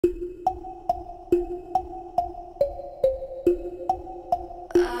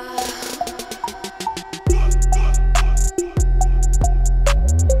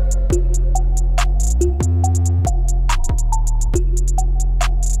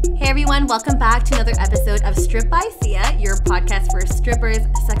everyone, welcome back to another episode of Strip by Sia, your podcast for strippers,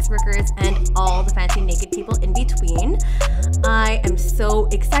 sex workers, and all the fancy naked people in between. I am so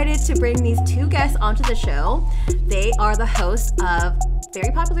excited to bring these two guests onto the show. They are the hosts of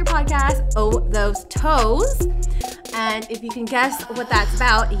very popular podcast, Oh Those Toes. And if you can guess what that's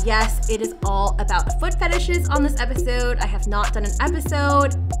about, yes, it is all about foot fetishes on this episode. I have not done an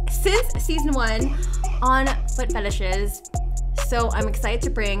episode since season 1 on foot fetishes. So I'm excited to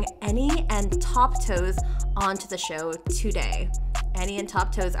bring Ennie and TopToes onto the show today. Ennie and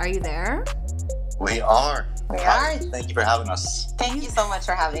TopToes, are you there? We are. We are. Thank you for having us. Thank you so much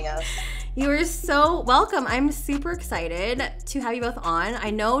for having us. You are so welcome. I'm super excited to have you both on.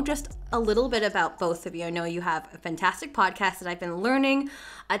 I know just a little bit about both of you. I know you have a fantastic podcast that I've been learning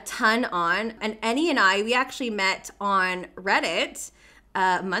a ton on. And Ennie and I, we actually met on Reddit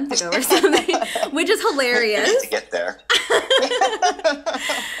a month ago or something, which is hilarious. To get there.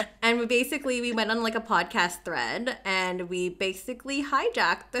 And we went on like a podcast thread and we basically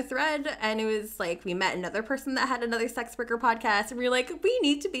hijacked the thread, and it was like we met another person that had another sex worker podcast, and we were like, we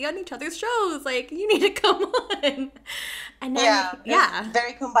need to be on each other's shows, like you need to come on. And then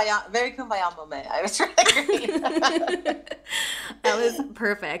very kumbaya moment. I was really that was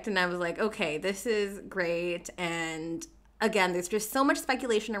perfect. And I was like, okay, this is great. And again, there's just so much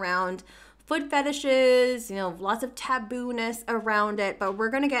speculation around foot fetishes, you know, lots of taboo-ness around it, but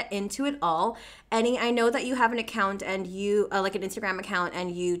we're going to get into it all. Ennie, I know that you have an account and you, like an Instagram account,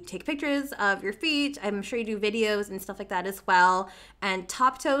 and you take pictures of your feet. I'm sure you do videos and stuff like that as well. And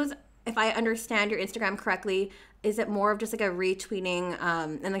TopToes, if I understand your Instagram correctly, is it more of just like a retweeting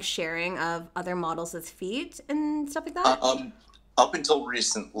and like sharing of other models' feet and stuff like that? Up until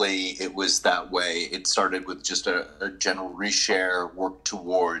recently, it was that way. It started with just a general reshare, work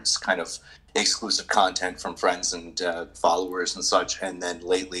towards kind of exclusive content from friends and followers and such. And then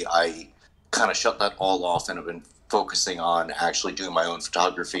lately, I kind of shut that all off and have been focusing on actually doing my own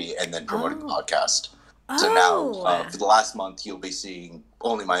photography and then promoting the podcast. So now, for the last month, you'll be seeing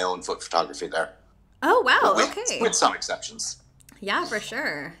only my own foot photography there. Oh, wow. Okay. With some exceptions. Yeah, for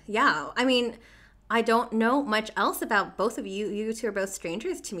sure. Yeah. I mean, I don't know much else about both of you. You two are both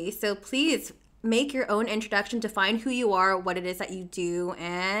strangers to me. So please make your own introduction, define who you are, what it is that you do,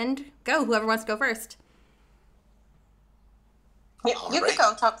 and go. Whoever wants to go first. You can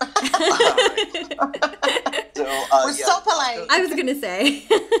go, Top. So, we're so polite. I was going to say.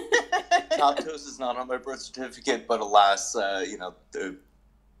 TopToes is not on my birth certificate, but alas,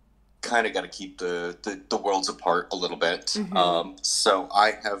 kind of got to keep the worlds apart a little bit. Mm-hmm. So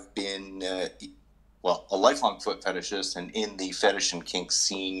I have been... a lifelong foot fetishist and in the fetish and kink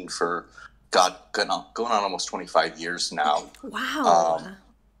scene for, going on almost 25 years now. Wow.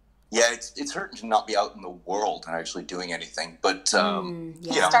 It's hurting to not be out in the world and actually doing anything. But,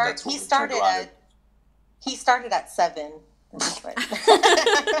 he started at 7.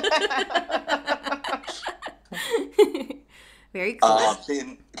 Very cool.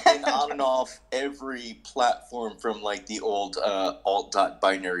 Been on and off every platform from like the old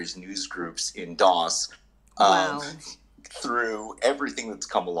alt.binaries news groups in DOS. Wow. Through everything that's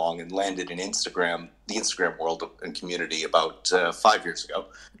come along and landed in the Instagram world and community about 5 years ago,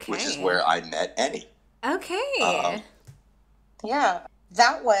 which is where I met Ennie. Okay.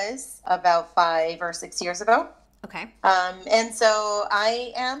 That was about 5 or 6 years ago. Okay. And so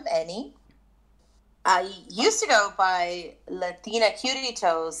I am Ennie. I used to go by Latina Cutie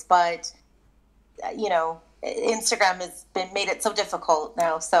Toes, but Instagram has made it so difficult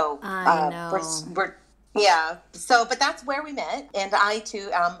now. So I know. But that's where we met, and I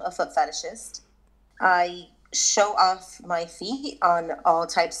too am a foot fetishist. I show off my feet on all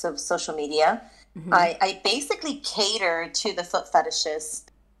types of social media. Mm-hmm. I basically cater to the foot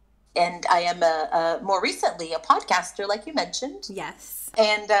fetishist, and I am more recently a podcaster, like you mentioned. Yes.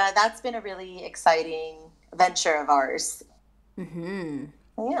 And that's been a really exciting venture of ours. Mm-hmm.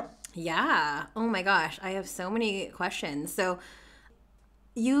 Yeah. Yeah. Oh my gosh. I have so many questions. So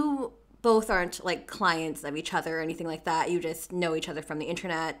you both aren't like clients of each other or anything like that. You just know each other from the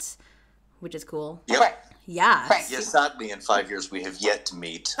internet, which is cool. Yep. Right. Yeah. Right. Yes, sadly, in 5 years, we have yet to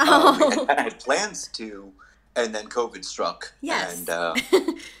meet. Oh. We had plans to, and then COVID struck. Yes. And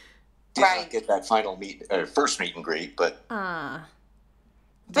did not get that final first meet and greet, but...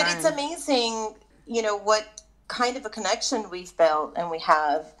 But it's amazing, what kind of a connection we've built and we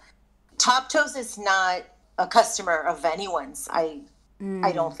have. TopToes is not a customer of anyone's. I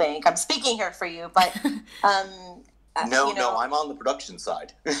don't think. I'm speaking here for you, but no, I'm on the production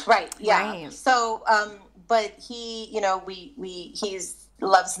side. Right. Yeah. Right. So, but he, he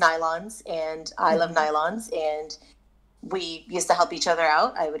loves nylons, and I love nylons, and we used to help each other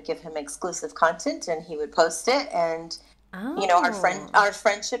out. I would give him exclusive content and he would post it, and our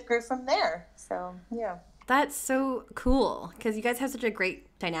friendship grew from there. So yeah. That's so cool because you guys have such a great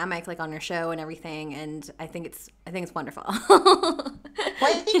dynamic, like on your show and everything, and I think it's wonderful. Well,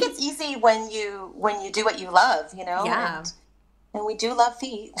 I think it's easy when you do what you love, Yeah. And we do love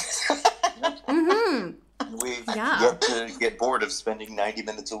feet. Mm-hmm. We've yet to get bored of spending 90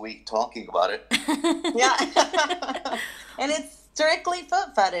 minutes a week talking about it. Yeah. And it's strictly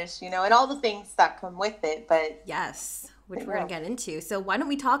foot fetish, and all the things that come with it. But yes, which we're going to get into. So why don't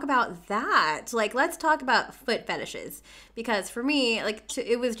we talk about that? Like, let's talk about foot fetishes. Because for me, like,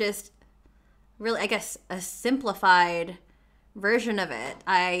 it was just really, I guess, a simplified version of it.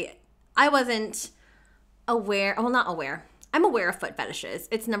 I wasn't aware, well, not aware. I'm aware of foot fetishes.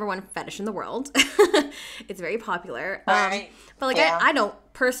 It's number one fetish in the world. It's very popular. Right. But, like, Yeah. I don't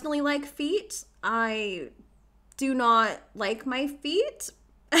personally like feet. I do not like my feet.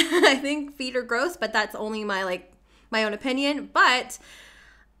 I think feet are gross, but that's only my own opinion. But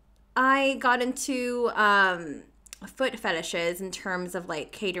I got into foot fetishes in terms of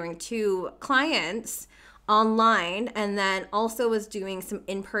like catering to clients online, and then also was doing some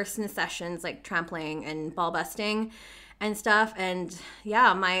in-person sessions like trampling and ball busting and stuff. And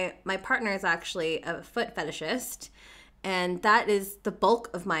yeah, my partner is actually a foot fetishist, and that is the bulk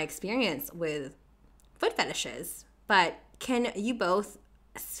of my experience with foot fetishes. But can you both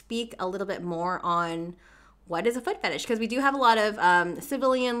speak a little bit more on what is a foot fetish? Because we do have a lot of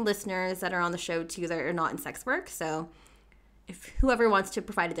civilian listeners that are on the show too that are not in sex work. So if whoever wants to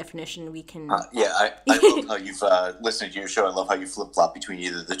provide a definition, we can. I love how you've listened to your show. I love how you flip flop between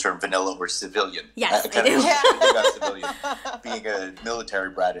either the term vanilla or civilian. Yes, I do. about civilian. Being a military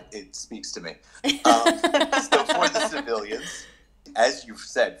brat, it speaks to me. So for the civilians, as you've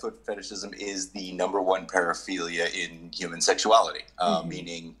said, foot fetishism is the number one paraphilia in human sexuality,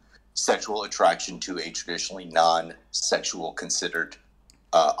 meaning sexual attraction to a traditionally non-sexual considered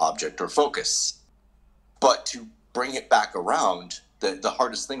object or focus. But to bring it back around, the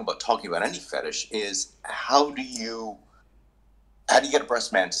hardest thing about talking about any fetish is how do you get a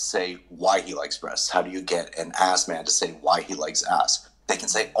breast man to say why he likes breasts? How do you get an ass man to say why he likes ass? They can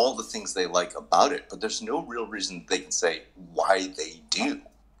say all the things they like about it, but there's no real reason they can say why they do.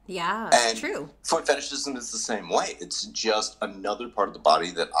 Yeah, And true. foot fetishism is the same way. It's just another part of the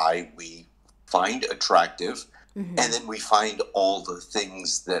body that we find attractive, and then we find all the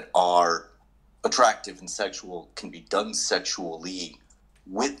things that are attractive and sexual can be done sexually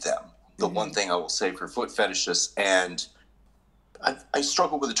with them. The one thing I will say for foot fetishists, and I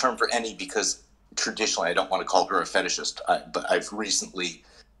struggle with the term for any because traditionally I don't want to call her a fetishist, but I've recently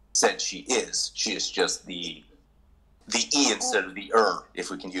said she is just the E instead of the if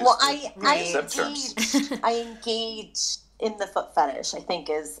we can use I engage in the foot fetish, I think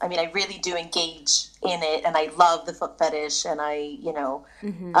I really do engage in it, and I love the foot fetish, and I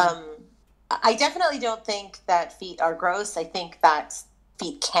definitely don't think that feet are gross. I think that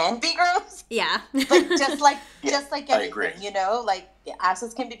feet can be gross. Yeah. But just like anything, like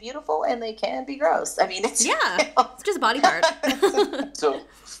asses can be beautiful and they can be gross. I mean, it's it's just a body part. So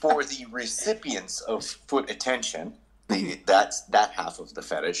for the recipients of foot attention, that's that half of the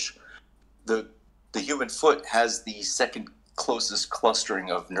fetish. The human foot has the second closest clustering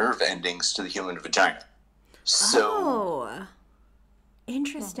of nerve endings to the human vagina. So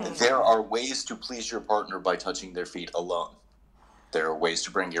interesting. There are ways to please your partner by touching their feet alone. There are ways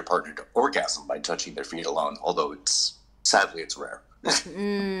to bring your partner to orgasm by touching their feet alone, although sadly it's rare.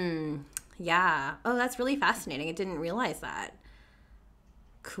 Yeah. Oh, that's really fascinating. I didn't realize that.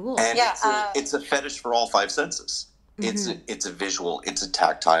 Cool. And it's a fetish for all five senses. It's a visual, it's a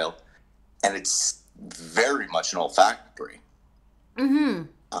tactile, and it's very much an olfactory.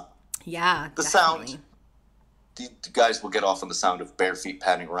 Yeah, the definitely. Sound. The guys will get off on the sound of bare feet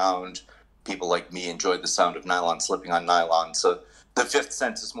padding around. People like me enjoy the sound of nylon slipping on nylon. So the fifth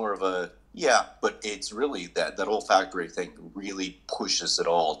sense is more of but it's really that olfactory thing really pushes it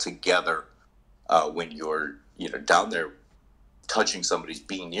all together when you're down there touching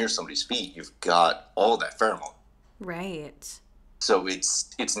being near somebody's feet. You've got all that pheromone. Right. So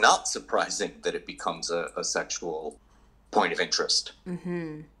it's not surprising that it becomes a sexual point of interest.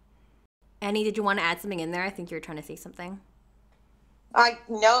 Annie, did you want to add something in there? I think you were trying to say something.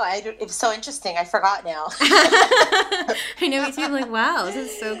 It's so interesting. I forgot now. I know, me too. I'm like, wow, this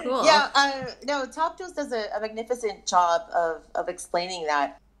is so cool. Yeah, no, TopToes does a magnificent job of explaining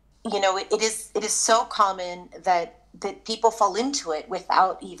that. It is so common that people fall into it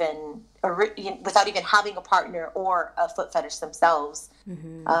without even having a partner or a foot fetish themselves.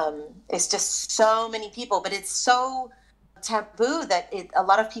 It's just so many people, but it's so taboo that a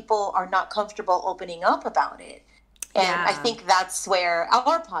lot of people are not comfortable opening up about it. And I think that's where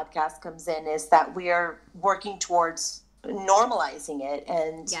our podcast comes in, is that we are working towards normalizing it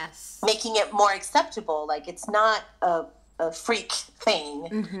and making it more acceptable. Like, it's not a freak thing,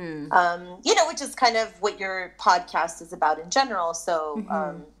 which is kind of what your podcast is about in general. So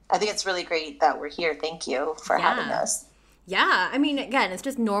I think it's really great that we're here. Thank you for having us. Yeah, I mean, again, it's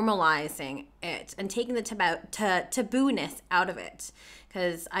just normalizing it and taking the taboo-ness out of it.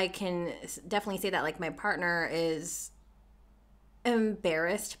 Because I can definitely say that, like, my partner is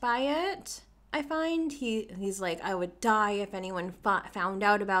embarrassed by it, I find. He's like, I would die if anyone found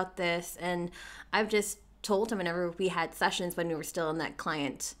out about this. And I've just told him whenever we had sessions when we were still in that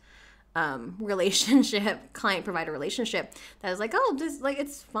client-provider relationship, that I was like, oh, this, like,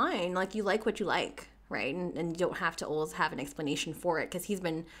 it's fine. Like, you like what you like, right? And you don't have to always have an explanation for it, because he's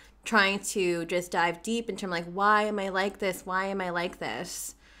been trying to just dive deep into, like, why am I like this? Why am I like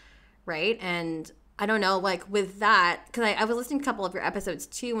this? Right? And I don't know, like, with that, because I was listening to a couple of your episodes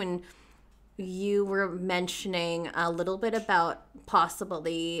too, and you were mentioning a little bit about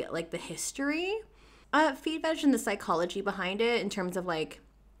possibly, like, the history of feet fetish and the psychology behind it, in terms of, like,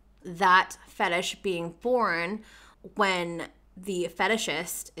 that fetish being born when the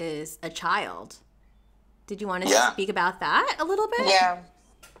fetishist is a child. Did you want to speak about that a little bit? Yeah.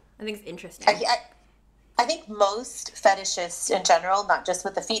 I think it's interesting. I think most fetishists in general, not just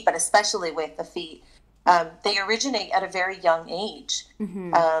with the feet, but especially with the feet, they originate at a very young age.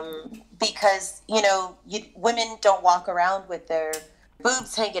 Because, women don't walk around with their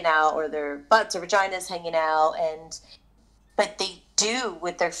boobs hanging out or their butts or vaginas hanging out, but they do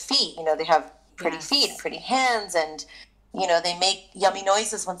with their feet. They have pretty feet and pretty hands, and they make yummy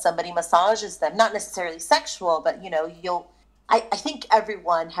noises when somebody massages them. Not necessarily sexual, but I think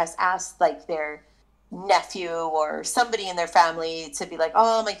everyone has asked, like, their nephew or somebody in their family to be like,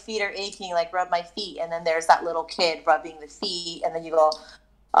 oh, my feet are aching, like, rub my feet. And then there's that little kid rubbing the feet, and then you go,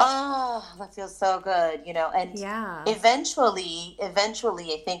 oh, that feels so good, and eventually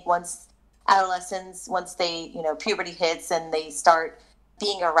I think once adolescents, once they, puberty hits and they start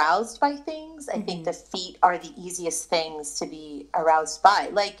being aroused by things, I think the feet are the easiest things to be aroused by.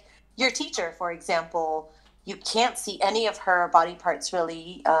 Like your teacher, for example, you can't see any of her body parts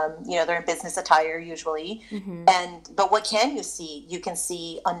really. They're in business attire usually. But what can you see? You can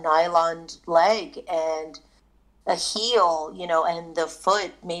see a nylon leg and a heel, and the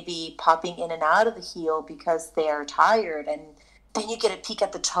foot maybe popping in and out of the heel because they're tired. And then you get a peek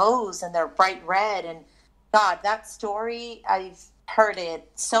at the toes and they're bright red. And God, that story, I've heard it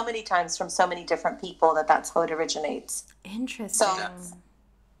so many times from so many different people that's how it originates. Interesting. So,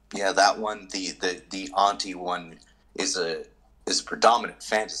 yeah, that one, the auntie one is a predominant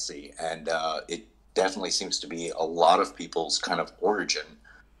fantasy, and it definitely seems to be a lot of people's kind of origin,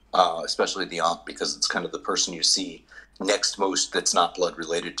 especially the aunt, because it's kind of the person you see next most that's not blood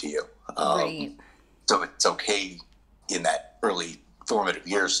related to you. Right. So it's okay in that early formative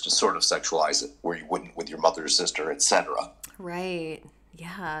years to sort of sexualize it, where you wouldn't with your mother, sister, etc. Right.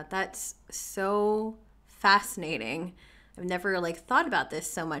 Yeah, that's so fascinating. I've never thought about this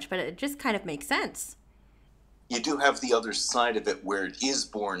so much, but it just kind of makes sense. You do have the other side of it where it is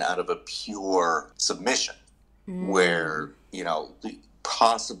born out of a pure submission, where,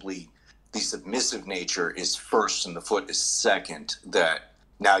 possibly the submissive nature is first and the foot is second, that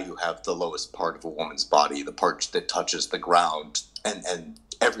now you have the lowest part of a woman's body, the part that touches the ground, and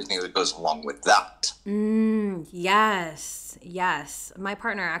everything that goes along with that. Yes. My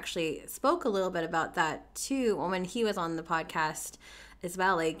partner actually spoke a little bit about that too when he was on the podcast as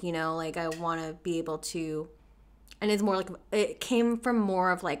well. I want to be able to, and it's more like, it came from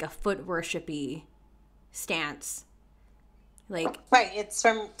more of like a foot worshipy stance. Right, it's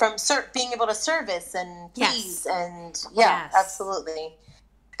from being able to service and please, and absolutely.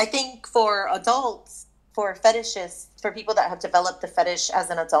 I think for adults, for fetishists, for people that have developed the fetish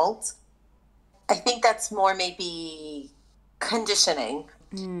as an adult, I think that's more maybe conditioning.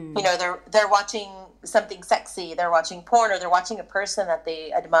 They're watching something sexy, they're watching porn, or they're watching a person that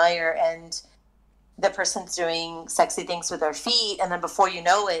they admire, and the person's doing sexy things with their feet, and then before you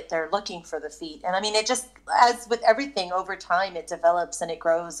know it, they're looking for the feet. And I mean, it just, as with everything, over time it develops and it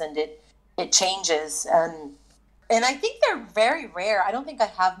grows and it changes. And I think they're very rare. I don't think I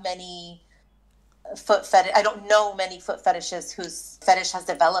have many foot fetish. I don't know many foot fetishists whose fetish has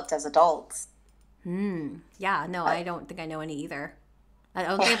developed as adults. Yeah, no, I don't think I know any either. I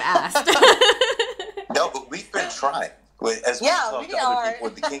don't think I've asked. No, but we've been trying. As we talk to other people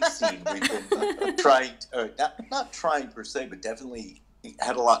in the kink scene, we've been trying, not trying per se, but definitely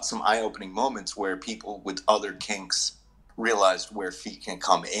had some eye-opening moments where people with other kinks realized where feet can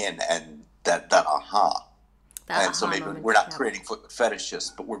come in, and that aha. And so maybe we're not creating foot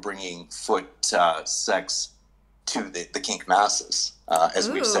fetishists, but we're bringing foot sex to the kink masses, as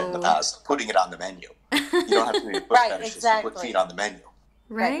we've said in the past, putting it on the menu. You don't have to be a foot fetishist to put feet on the menu.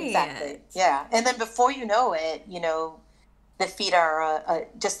 Right. Exactly. Yeah. And then before you know it, the feet are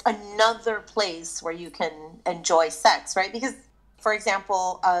just another place where you can enjoy sex, right? Because, for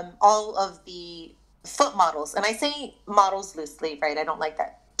example, all of the foot models, and I say models loosely, right? I don't like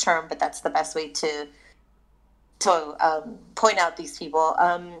that term, but that's the best way to point out these people.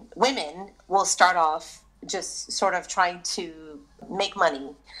 Women will start off just sort of trying to make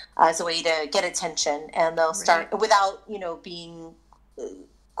money as a way to get attention, and they'll start without, being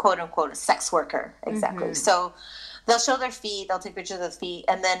quote unquote a sex worker. Exactly. Mm-hmm. So they'll show their feet, they'll take pictures of the feet,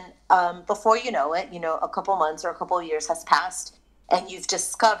 and then before you know it, a couple months or a couple of years has passed, and you've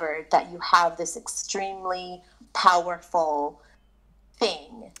discovered that you have this extremely powerful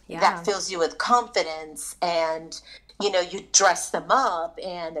thing that fills you with confidence, and you dress them up,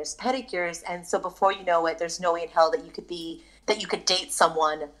 and there's pedicures, and so before you know it, there's no way in hell that you could date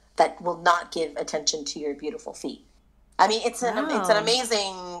someone that will not give attention to your beautiful feet. I mean, it's an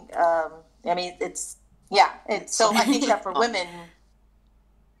amazing. So I think that for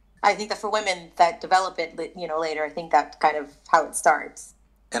women, that develop it, later, I think that's kind of how it starts.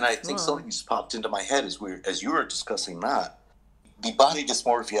 And I think something just popped into my head as you were discussing that. The body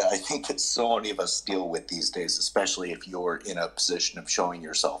dysmorphia, I think that so many of us deal with these days, especially if you're in a position of showing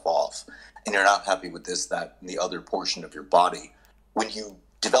yourself off and you're not happy with this, that, and the other portion of your body. When you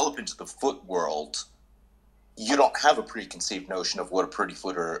develop into the foot world, you don't have a preconceived notion of what a pretty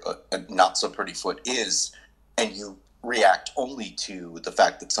foot or a not so pretty foot is, and you react only to the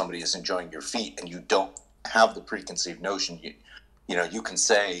fact that somebody is enjoying your feet, and you don't have the preconceived notion. You can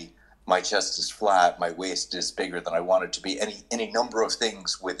say, my chest is flat, my waist is bigger than I want it to be, any number of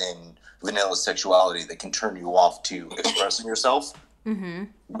things within vanilla sexuality that can turn you off to expressing yourself. Mm-hmm.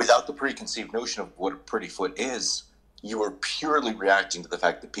 Without the preconceived notion of what a pretty foot is, you are purely reacting to the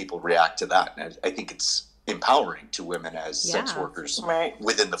fact that people react to that. And I think it's empowering to women as sex workers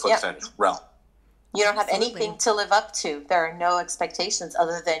within the foot fetish realm. You don't have anything to live up to. There are no expectations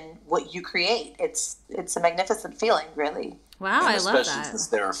other than what you create. It's a magnificent feeling, really. Wow, I love that. Especially since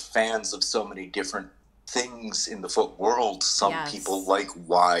there are fans of so many different things in the foot world. Some people like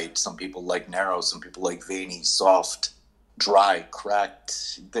wide, some people like narrow, some people like veiny, soft, dry,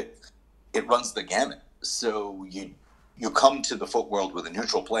 cracked. It runs the gamut. So you come to the foot world with a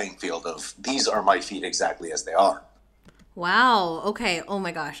neutral playing field of, these are my feet exactly as they are. Wow. Okay. Oh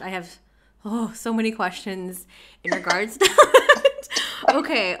my gosh. I have so many questions in regards to that.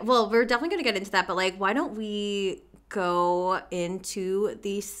 Okay. Well, we're definitely going to get into that, but why don't we go into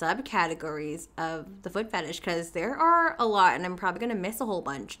the subcategories of the foot fetish, because there are a lot, and I'm probably going to miss a whole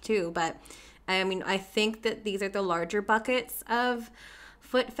bunch too, but I mean, I think that these are the larger buckets of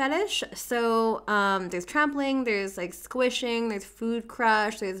foot fetish. So there's trampling, there's squishing, there's food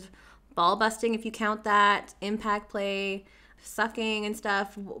crush, there's ball busting if you count that, impact play, sucking and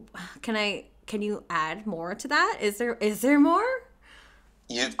stuff. Can you add more to that? Is there more?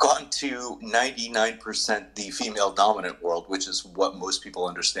 You've gone to 99% the female dominant world, which is what most people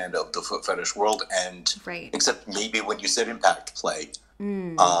understand of the foot fetish world, and except maybe when you said impact play.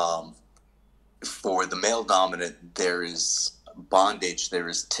 For the male dominant, there is bondage, there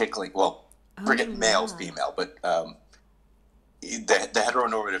is tickling. Well, forget male, female, but the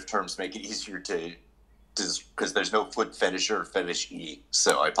heteronormative terms make it easier to because there's no foot fetish or fetish-y,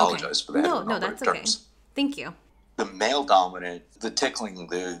 so I apologize for the heteronormative terms. Thank you. The male dominant, the tickling,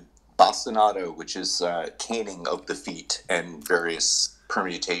 the bastonado, which is caning of the feet and various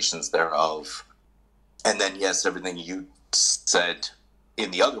permutations thereof. And then, yes, everything you said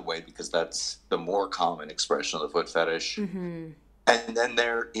in the other way, because that's the more common expression of the foot fetish. Mm-hmm. And then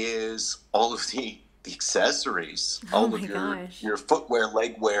there is all of the accessories, all of your footwear,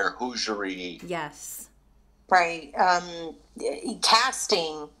 legwear, hosiery. Yes. Right.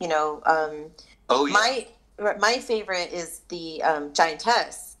 Casting, My favorite is the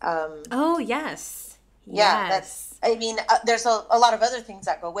Giantess. Yes. Yes. There's a lot of other things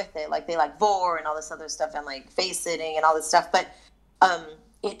that go with it, they like Vore and all this other stuff, and face sitting and all this stuff. But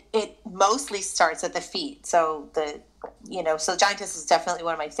it mostly starts at the feet. So so Giantess is definitely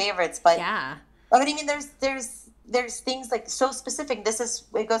one of my favorites. But there's things so specific.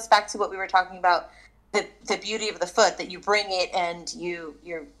 It goes back to what we were talking about, the beauty of the foot, that you bring it and you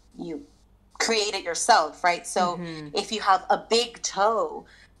create it yourself, right? So if you have a big toe,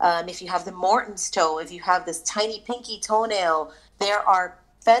 if you have the Morton's toe, if you have this tiny pinky toenail, there are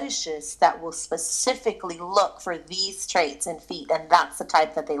fetishists that will specifically look for these traits in feet, and that's the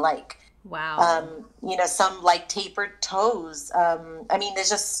type that they like. Wow. Some like tapered toes. I mean, there's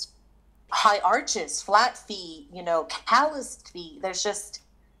just high arches, flat feet, calloused feet. There's just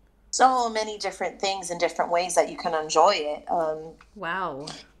so many different things and different ways that you can enjoy it. Wow.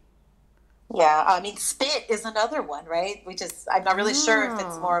 Yeah, I mean, spit is another one, right? I'm not really sure if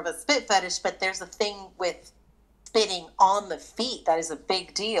it's more of a spit fetish, but there's a thing with spitting on the feet that is a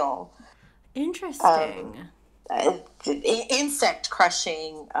big deal. Interesting. Insect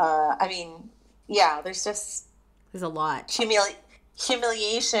crushing. I mean, yeah, there's a lot. Humiliation,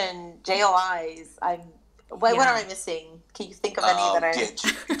 JOIs. What am I missing? Can you think of any that I...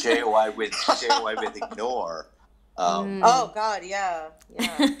 JOI with ignore. Oh God, yeah.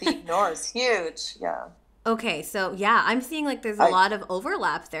 The ignore is huge. Yeah. Okay, so yeah, I'm seeing like there's a lot of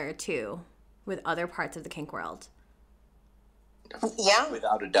overlap there too with other parts of the kink world. Yeah,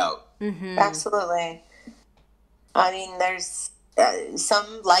 without a doubt. Mm-hmm. Absolutely. I mean, there's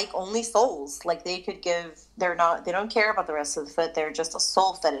some like only soles. Like they don't care about the rest of the foot. They're just a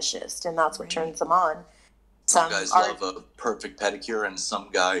sole fetishist, and that's what turns them on. Some guys love a perfect pedicure, and some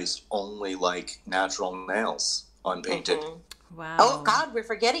guys only like natural nails unpainted. Mm-hmm. Wow. Oh God, we're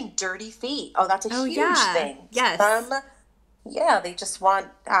forgetting dirty feet. Oh, that's a huge thing. Yes. They just want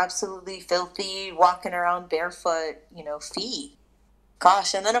absolutely filthy, walking around barefoot, feet.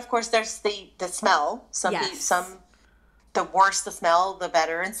 Gosh, and then of course there's the smell. The worse the smell, the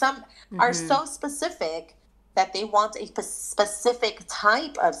better, and some are so specific that they want a specific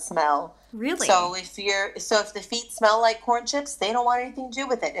type of smell. Really? So if the feet smell like corn chips, they don't want anything to do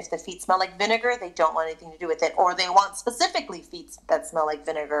with it. If the feet smell like vinegar, they don't want anything to do with it. Or they want specifically feet that smell like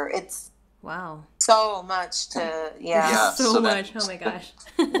vinegar. It's wow. So much to so much. Oh my gosh.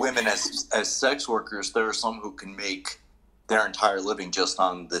 Women as sex workers, there are some who can make their entire living just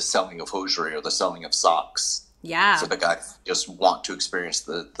on the selling of hosiery or the selling of socks. Yeah. So the guys just want to experience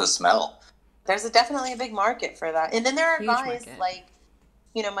the smell. There's definitely a big market for that. And then there are Huge guys market. like,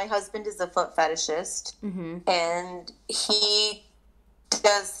 my husband is a foot fetishist, and he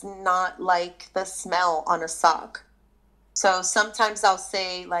does not like the smell on a sock. So sometimes I'll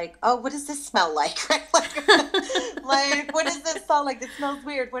say like, "Oh, what does this smell like?" like, what does this smell like? It smells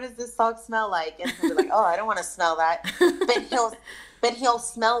weird. What does this sock smell like? And he'll be like, "Oh, I don't want to smell that." But he'll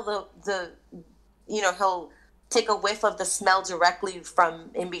smell he'll take a whiff of the smell directly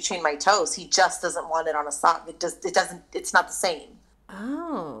from in between my toes. He just doesn't want it on a sock. It's not the same.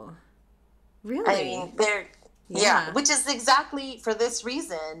 Oh, really? I mean, which is exactly for this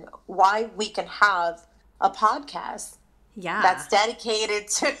reason why we can have a podcast that's dedicated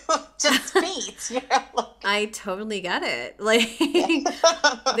to just feet. I totally get it. Like,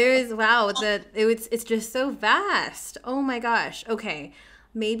 it's just so vast. Oh my gosh. Okay,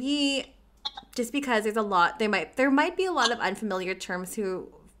 maybe just because there's a lot, there might be a lot of unfamiliar terms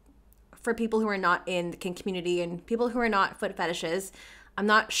for people who are not in the kink community and people who are not foot fetishes. I'm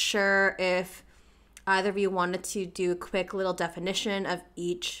not sure if either of you wanted to do a quick little definition of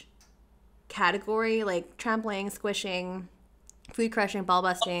each category, like trampling, squishing, food crushing, ball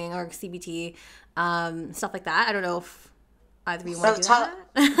busting, or CBT, stuff like that. I don't know if either of you want to do that.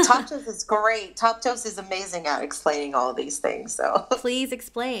 TopToes is great. TopToes is amazing at explaining all these things. So please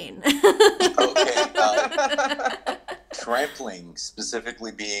explain. Okay. Trampling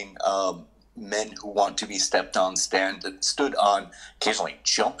specifically being men who want to be stepped on, stood on, occasionally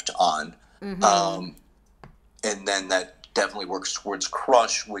jumped on. And then that definitely works towards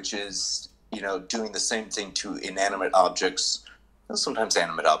crush, which is, doing the same thing to inanimate objects, sometimes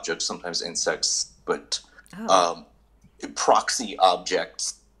animate objects, sometimes insects, but proxy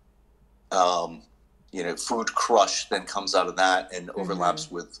objects. Food crush then comes out of that and overlaps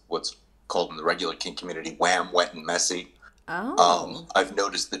with what's called in the regular kink community wham, wet, and messy. I've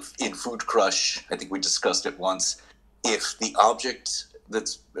noticed that in food crush, I think we discussed it once, if the object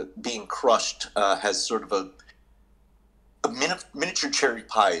that's being crushed has sort of a miniature cherry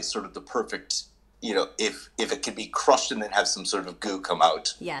pie is sort of the perfect, if it can be crushed and then have some sort of goo come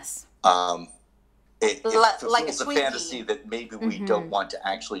out. Yes. It fulfills like a a fantasy that maybe we don't want to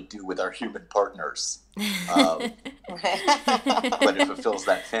actually do with our human partners. But it fulfills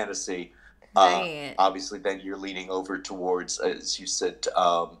that fantasy. Right. Obviously, then you're leaning over towards, as you said,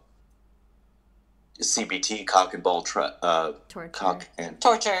 CBT, cock and ball, torture. cock and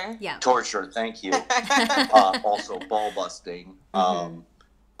torture. Yeah. Torture. Thank you. Also, ball busting.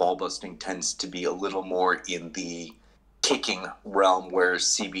 Ball busting tends to be a little more in the kicking realm, where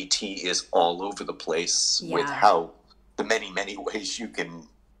CBT is all over the place with how the many ways you can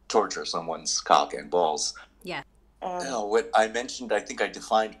torture someone's cock and balls. Yeah. What I mentioned, I think I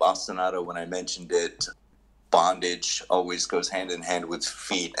defined bastonado when I mentioned it. Bondage always goes hand in hand with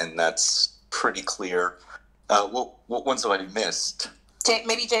feet, and that's pretty clear. What ones have I missed?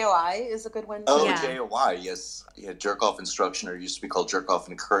 Maybe JOI is a good one. Oh, yeah. JOI, yes. Yeah, jerk off instruction, or used to be called jerk off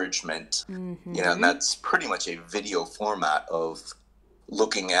encouragement. Mm-hmm. You know, and that's pretty much a video format of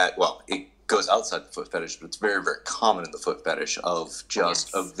looking at, well, it goes outside the foot fetish, but it's very, very common in the foot fetish of just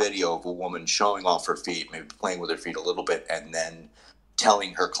a video of a woman showing off her feet, maybe playing with her feet a little bit, and then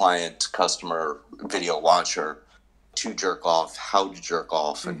telling her client, customer, video watcher to jerk off, how to jerk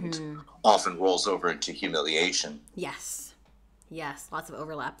off, and often rolls over into humiliation. Yes, lots of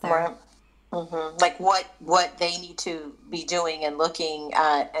overlap there. Right. Mm-hmm. Like what they need to be doing and looking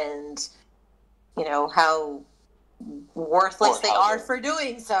at, and you know how worthless they are for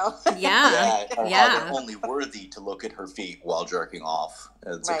doing so. Yeah. How they're only worthy to look at her feet while jerking off.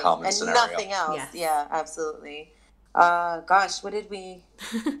 It's a common and scenario. Nothing else. Yes. Yeah, absolutely. Gosh, what did we?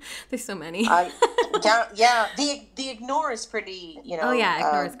 There's so many. The ignore is pretty,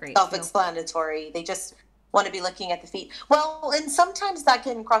 ignore is great. Self-explanatory. They just want to be looking at the feet. Well, and sometimes that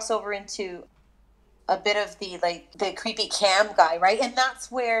can cross over into a bit of the creepy cam guy, right? And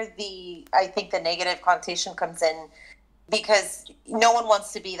that's where I think the negative connotation comes in, because no one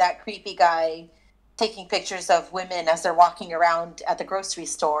wants to be that creepy guy taking pictures of women as they're walking around at the grocery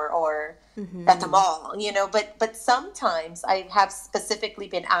store or at the mall, but sometimes I have specifically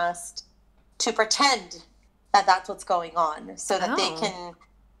been asked to pretend that that's what's going on, so that they can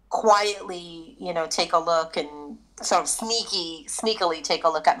quietly, take a look and sort of sneakily take a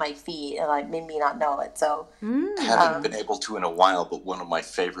look at my feet, and made me not know it. So haven't been able to in a while, but one of my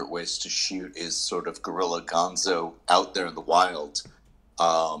favorite ways to shoot is sort of guerrilla gonzo out there in the wild.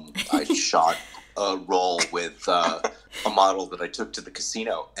 I shot a roll with a model that I took to the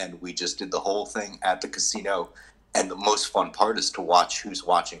casino, and we just did the whole thing at the casino. And the most fun part is to watch who's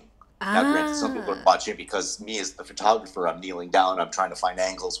watching. Now, granted, some people are watching because me as the photographer, I'm kneeling down, I'm trying to find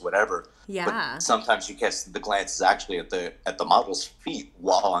angles, whatever. Yeah. But sometimes you catch the glances actually at the model's feet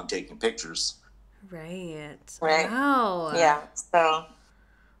while I'm taking pictures. Right. Wow. Yeah. So.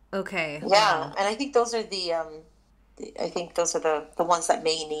 Okay. Yeah, wow. And I think those are the ones that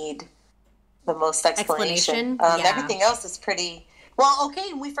may need the most explanation. Everything else is pretty well.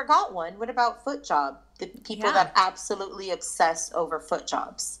 Okay, we forgot one. What about foot job? The people that absolutely obsess over foot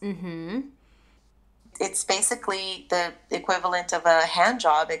jobs. Mm-hmm. It's basically the equivalent of a hand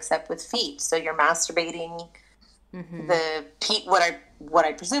job, except with feet. So you're masturbating the what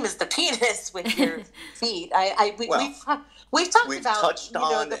I presume is the penis with your feet. We've touched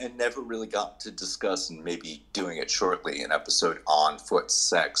on and never really got to discuss, and maybe doing it shortly, an episode on foot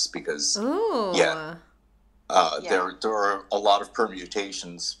sex, because there are a lot of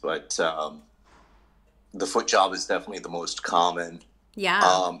permutations, but the foot job is definitely the most common.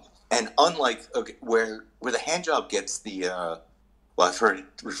 Yeah. And unlike where the hand job gets the I've heard it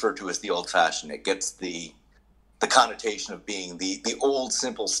referred to as the old fashioned, it gets the connotation of being the old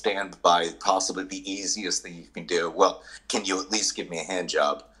simple standby, possibly the easiest thing you can do. Well, can you at least give me a hand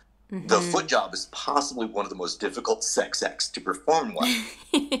job? Mm-hmm. The foot job is possibly one of the most difficult sex acts to perform well.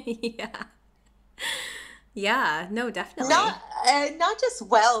 Yeah, no, definitely. Not just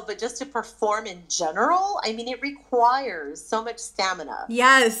well, but just to perform in general. I mean, it requires so much stamina.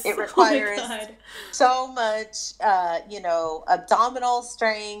 Yes. It requires so much, abdominal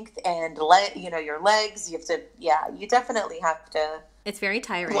strength and your legs. You have to, you definitely have to. It's very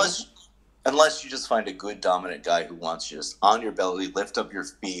tiring. Unless you just find a good dominant guy who wants you just on your belly, lift up your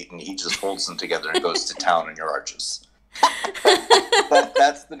feet, and he just holds them together and goes to town on your arches.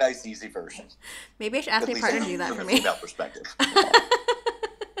 That's the nice, easy version. Maybe I should ask my partner to do that for me. Female perspective. But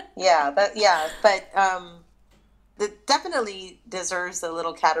it definitely deserves a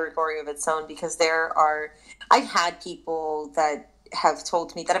little category of its own, because I've had people that have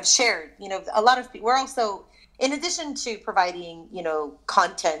told me, that have shared, a lot of people. We're also, in addition to providing,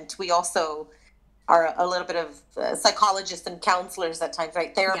 content, we also are a little bit of psychologists and counselors at times,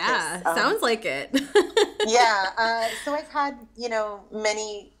 right? Therapists. Yeah, sounds like it. So I've had,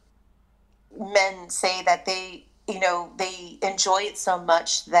 many men say that they enjoy it so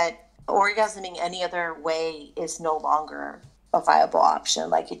much that orgasming any other way is no longer a viable option.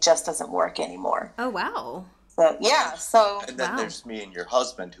 Like, it just doesn't work anymore. Oh, wow. So. And then there's me and your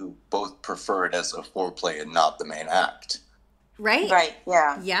husband, who both prefer it as a foreplay and not the main act. Right.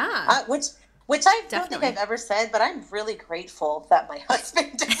 Yeah. Yeah. Which I don't think I've ever said, but I'm really grateful that my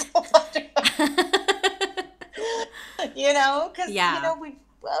husband doesn't want to. Because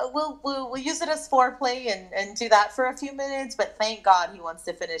we'll use it as foreplay and do that for a few minutes, but thank God he wants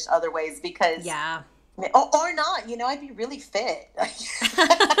to finish other ways, because Or not, I'd be really fit.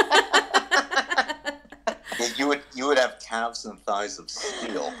 You would have calves and thighs of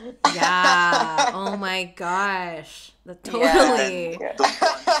steel. Yeah. Oh my gosh. Totally. Yeah.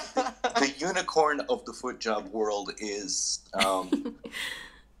 The unicorn of the foot job world is,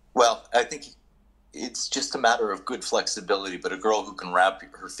 well, I think it's just a matter of good flexibility, but a girl who can wrap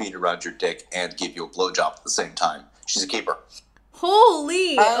her feet around your dick and give you a blowjob at the same time, she's a keeper.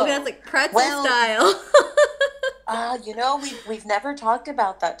 Holy! Okay, that's like pretzel style. We've never talked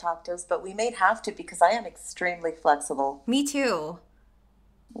about that, TopToes, but we may have to because I am extremely flexible. Me too.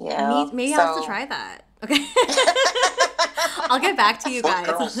 Yeah. Maybe I'll have to try that. Okay. I'll get back to you guys.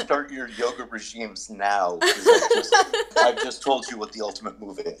 Girls, start your yoga regimes now. I've just told you what the ultimate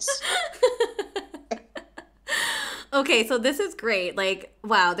move is. Okay, so this is great. Like,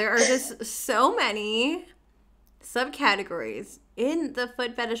 wow, there are just so many subcategories in the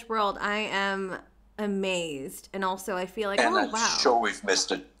foot fetish world. I am amazed, and also I feel like, I'm sure we've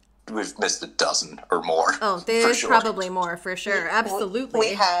missed a dozen or more. Oh, there's probably more for sure. Absolutely,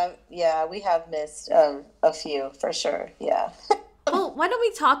 we have missed a few for sure. Yeah. Well, why don't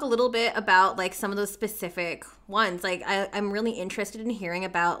we talk a little bit about like some of those specific ones? Like, I'm really interested in hearing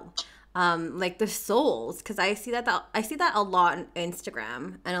about like the soles, because I see that a lot on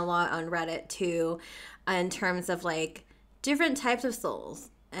Instagram and a lot on Reddit too, in terms of like different types of soles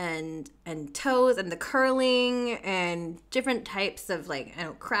and toes and the curling and different types of like,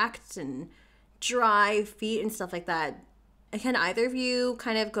 cracked and dry feet and stuff like that. Can either of you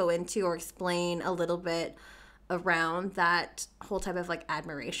kind of go into or explain a little bit around that whole type of like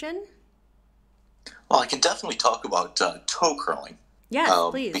admiration? Well, I can definitely talk about toe curling. Yes,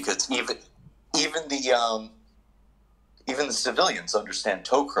 please. Because even the civilians understand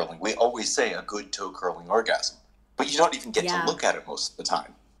toe curling. We always say a good toe curling orgasm, but you don't even get to look at it most of the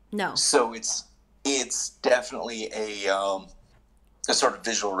time. No. So it's definitely a sort of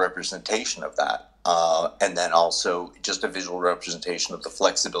visual representation of that, and then also just a visual representation of the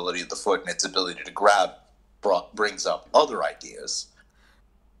flexibility of the foot and its ability to grab brings up other ideas.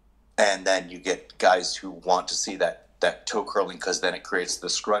 And then you get guys who want to see that toe curling because then it creates the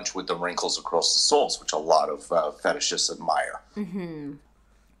scrunch with the wrinkles across the soles, which a lot of fetishists admire. Mm-hmm.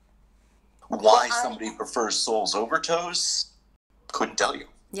 Why somebody prefers soles over toes, couldn't tell you.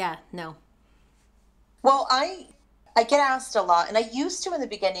 Yeah, no. Well, I get asked a lot, and I used to in the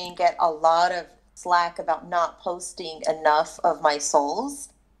beginning get a lot of slack about not posting enough of my soles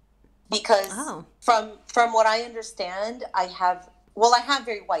because from what I understand, I have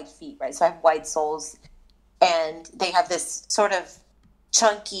very wide feet, right? So I have wide soles, and they have this sort of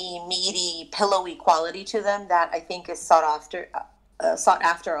chunky, meaty, pillowy quality to them that I think is sought after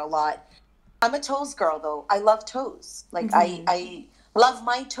a lot. I'm a toes girl, though. I love toes. Like, mm-hmm. I love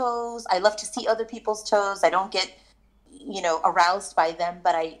my toes. I love to see other people's toes. I don't get, aroused by them,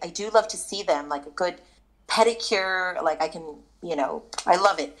 but I do love to see them, like a good pedicure. Like, I can, I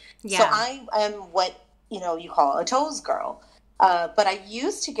love it. Yeah. So I am what, you call a toes girl. But I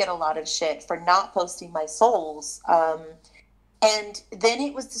used to get a lot of shit for not posting my soles. And then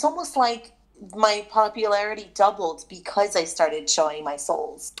it's almost like my popularity doubled because I started showing my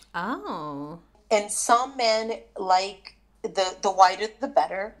soles. Oh. And some men like the wider the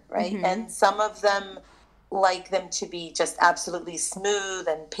better, right? Mm-hmm. And some of them like them to be just absolutely smooth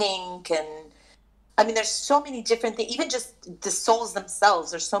and pink. And I mean, there's so many different things, even just the soles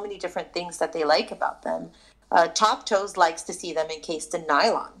themselves, there's so many different things that they like about them. TopToes likes to see them encased in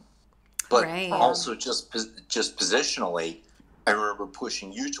nylon. But also just positionally, I remember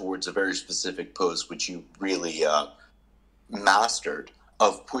pushing you towards a very specific pose, which you really mastered,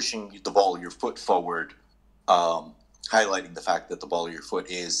 of pushing the ball of your foot forward, highlighting the fact that the ball of your foot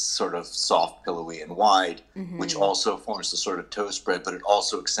is sort of soft, pillowy, and wide, mm-hmm. which also forms the sort of toe spread, but it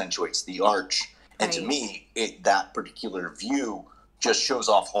also accentuates the arch. And to me, that particular view just shows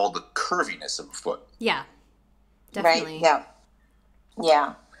off all the curviness of a foot. Yeah. Definitely. Right.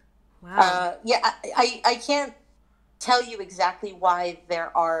 Yeah. Wow. I can't tell you exactly why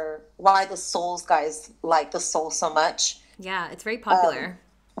the soles guys like the sole so much. Yeah, it's very popular.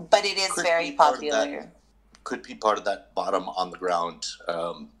 But it is very popular. Could be part of that bottom on the ground,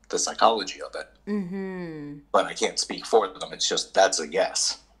 the psychology of it. Mm-hmm. But I can't speak for them. It's just, that's a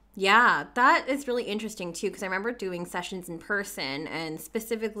yes. Yeah, that is really interesting too, because I remember doing sessions in person, and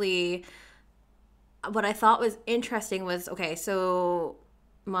specifically what I thought was interesting was, okay, so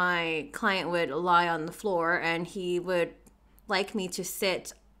my client would lie on the floor and he would like me to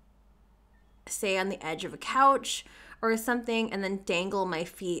sit, say, on the edge of a couch or something, and then dangle my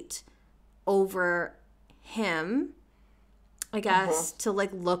feet over him. I guess, to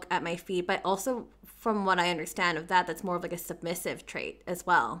like look at my feet, but also from what I understand of that, that's more of like a submissive trait as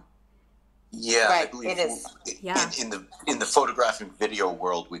well. Yeah, Right, I believe it is. in the photographic video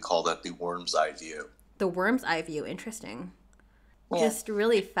world, we call that the worm's eye view. The worm's eye view, interesting. Yeah. Just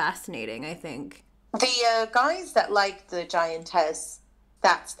really fascinating, I think. The guys that like the Giantess,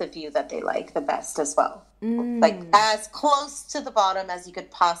 that's the view that they like the best as well. Like as close to the bottom as you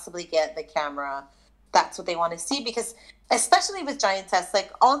could possibly get the camera. That's what they want to see, because especially with Giantess,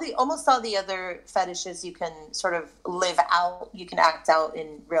 like almost all the other fetishes you can sort of live out, you can act out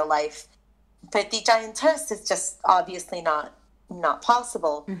in real life. But the Giantess is just obviously not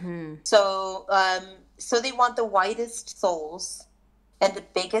possible. So so they want the widest soles and the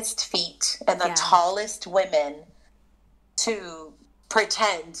biggest feet and the tallest women to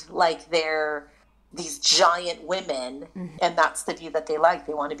pretend like they're these giant women, and that's the view that they like.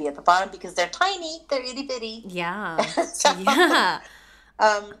 They want to be at the bottom because they're tiny, they're itty bitty. Yeah. So, yeah.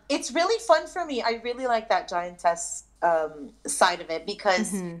 It's really fun for me. I really like that Giantess side of it,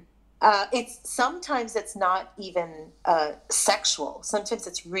 because sometimes it's not even sexual. Sometimes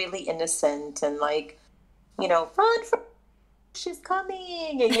it's really innocent and like, run, she's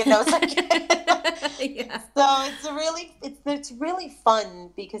coming, and it's like so it's really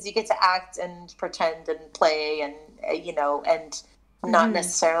fun because you get to act and pretend and play and and not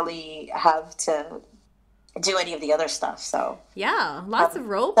necessarily have to do any of the other stuff. So lots of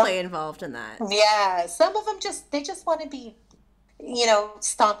role play involved in that. Some of them just want to be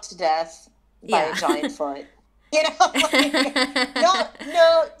stomped to death by a giant foot. Like,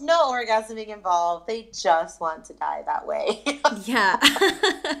 no orgasming involved. They just want to die that way.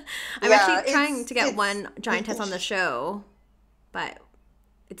 I'm actually trying to get one Giantess on the show, but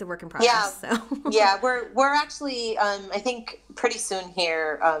it's a work in progress. We're actually I think pretty soon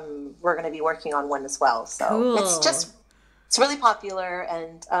here we're going to be working on one as well. So cool. It's really popular,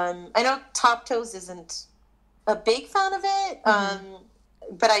 and I know TopToes isn't a big fan of it,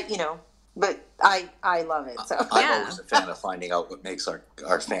 but I love it. So I'm always a fan of finding out what makes our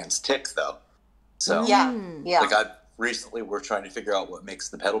fans tick, though. So like we're trying to figure out what makes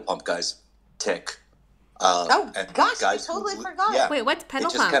the pedal pump guys tick. I totally forgot. Yeah, wait, what's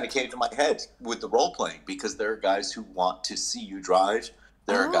pedal pump? It just kind of came to my head with the role playing, because there are guys who want to see you drive.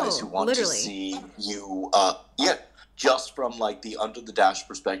 There are guys who want to see you. Just from like the under the dash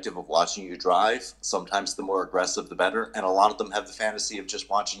perspective of watching you drive, sometimes the more aggressive the better, and a lot of them have the fantasy of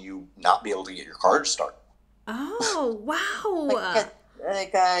just watching you not be able to get your car to start. Oh wow!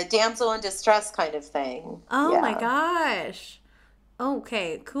 like a damsel in distress kind of thing. Oh my gosh!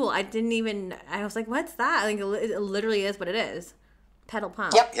 Okay, cool. I was like, what's that? Like, it literally is what it is. Pedal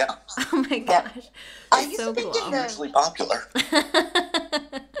pump. Yep. Yeah. Oh my gosh! I used to think hugely popular.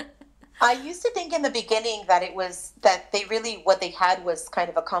 I used to think in the beginning that it was that what they had was kind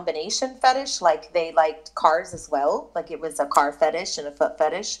of a combination fetish. Like they liked cars as well. Like it was a car fetish and a foot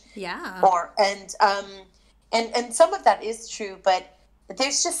fetish. Yeah. And some of that is true, but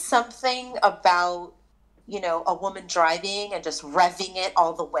there's just something about, a woman driving and just revving it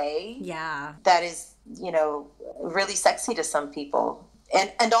all the way. Yeah. That is, really sexy to some people.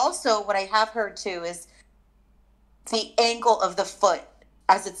 And also what I have heard too is the angle of the foot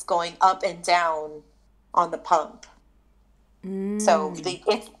as it's going up and down on the pump. So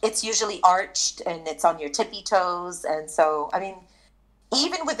it's usually arched and it's on your tippy toes. And so, I mean,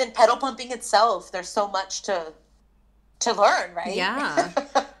 even within pedal pumping itself, there's so much to learn, right? Yeah.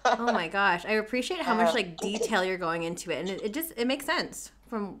 Oh my gosh. I appreciate how much like detail you're going into it. And it makes sense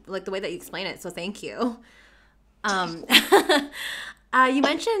from like the way that you explain it. So thank you. You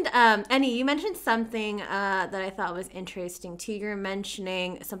mentioned, Ennie, you mentioned something that I thought was interesting too. You're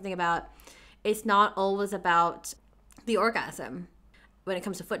mentioning something about it's not always about the orgasm. When it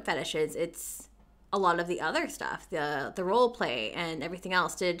comes to foot fetishes, it's a lot of the other stuff, the role play and everything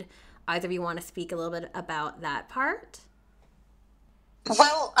else. Did either of you want to speak a little bit about that part?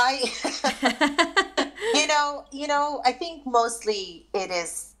 Well, I think mostly it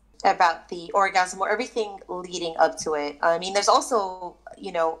is about the orgasm or everything leading up to it. I mean, there's also,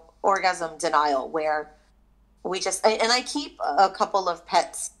 orgasm denial where I keep a couple of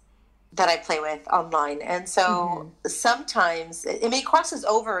pets that I play with online. And so sometimes it crosses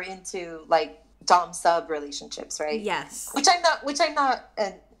over into like dom sub relationships, right? Yes. Which I'm not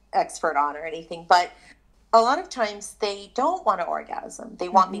an expert on or anything, but a lot of times they don't want to orgasm. They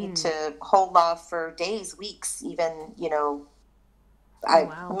want me to hold off for days, weeks, even,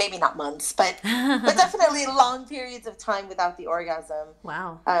 maybe not months, but definitely long periods of time without the orgasm.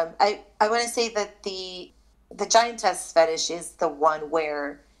 Wow. I want to say that the Giantess fetish is the one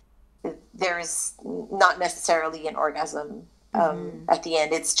where there is not necessarily an orgasm at the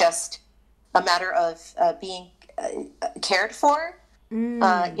end. It's just a matter of being cared for.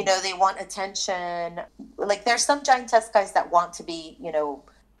 They want attention. Like there's some giantess guys that want to be,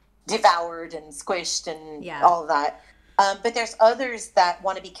 devoured and squished and all of that. But there's others that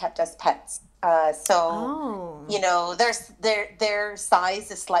want to be kept as pets. Their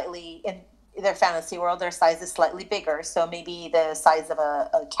size is slightly in their fantasy world. Their size is slightly bigger, so maybe the size of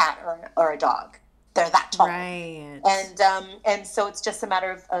a cat or a dog. They're that tall, right? And so it's just a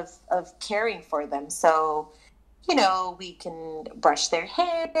matter of caring for them. So, we can brush their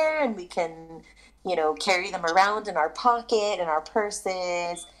hair and we can, carry them around in our pocket and our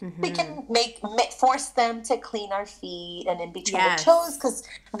purses. We can force them to clean our feet and in between the toes, because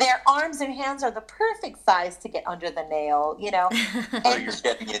their arms and hands are the perfect size to get under the nail, And so you're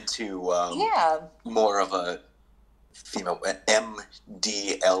getting into more of a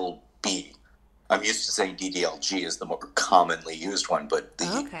MDLB. I'm used to saying DDLG is the more commonly used one, but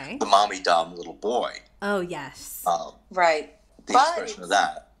the mommy dom little boy. Oh, yes. Right. The expression of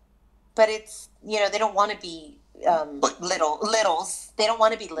that. But it's, they don't want to be littles. They don't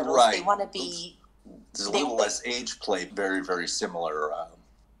want to be littles. Right. They want to be... There's a little less age play, very, very similar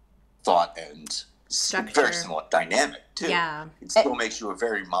thought and structure. Very similar dynamic, too. Yeah. It still makes you a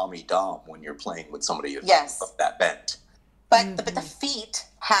very mommy dom when you're playing with somebody of that bent. But the feet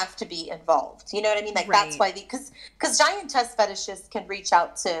have to be involved. You know what I mean? Like that's why because giantess fetishists can reach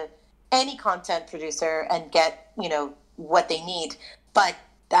out to any content producer and get what they need. But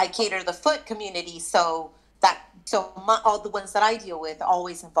I cater to the foot community, so all the ones that I deal with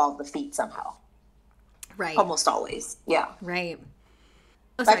always involve the feet somehow. Right. Almost always. Yeah. Right.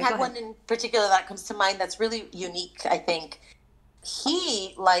 Oh, sorry, I've had one in particular that comes to mind that's really unique. I think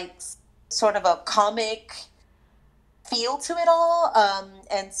he likes sort of a comic feel to it all,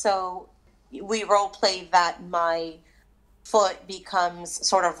 and so we role play that my foot becomes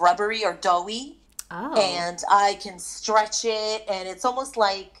sort of rubbery or doughy, and I can stretch it, and it's almost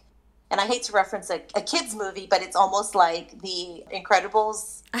like, and I hate to reference a kid's movie, but it's almost like the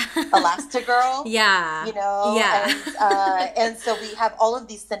Incredibles Elastigirl. And so we have all of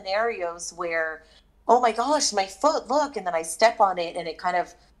these scenarios where, oh my gosh, my foot, look, and then I step on it and it kind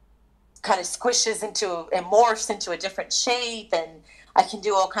of squishes and morphs into a different shape, and I can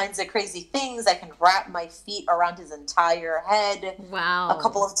do all kinds of crazy things. I can wrap my feet around his entire head a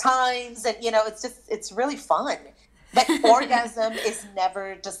couple of times, and it's really fun. But orgasm is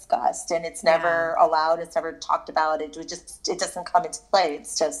never discussed, and it's never allowed. It's never talked about. It doesn't come into play.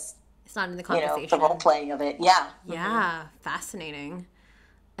 It's not in the conversation. The role playing of it. Yeah. Fascinating.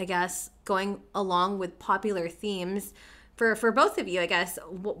 I guess going along with popular themes. For both of you, I guess,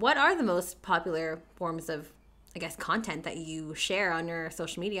 what are the most popular forms of, I guess, content that you share on your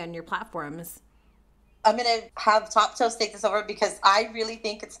social media and your platforms? I'm going to have TopToes take this over because I really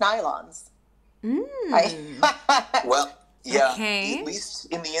think it's nylons. Well, yeah, okay. At least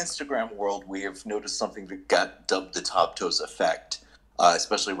in the Instagram world, we have noticed something that got dubbed the TopToes effect,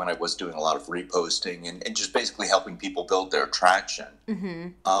 especially when I was doing a lot of reposting and just basically helping people build their traction.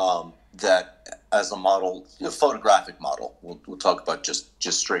 That as a model, a photographic model, we'll talk about just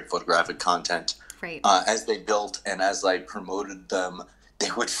straight photographic content. Right. As they built and as I promoted them,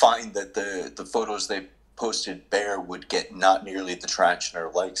 they would find that the photos they posted bare would get not nearly the traction or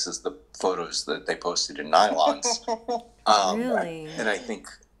likes as the photos that they posted in nylons. Really? And I think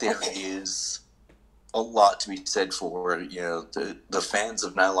there is a lot to be said for, the fans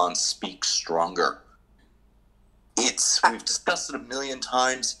of nylon speak stronger. We've discussed it a million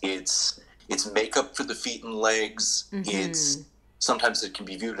times. It's makeup for the feet and legs. Sometimes it can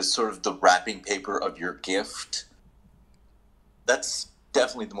be viewed as sort of the wrapping paper of your gift. That's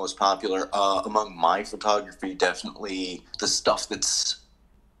definitely the most popular. Among my photography, definitely the stuff that's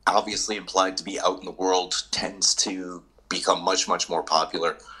obviously implied to be out in the world tends to become much, much more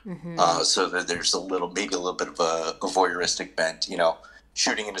popular. So that there's maybe a little bit of a voyeuristic bent,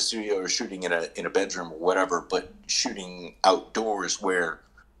 shooting in a studio or shooting in a bedroom or whatever, but shooting outdoors where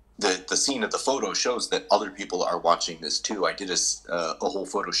the scene of the photo shows that other people are watching this too. I did a whole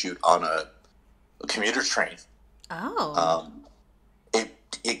photo shoot on a commuter train.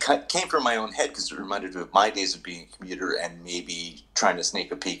 It came from my own head because it reminded me of my days of being a commuter and maybe trying to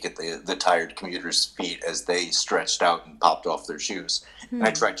sneak a peek at the tired commuters' feet as they stretched out and popped off their shoes. And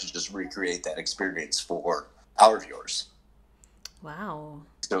I tried to just recreate that experience for our viewers. Wow.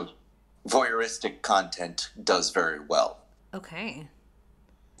 So voyeuristic content does very well. Okay.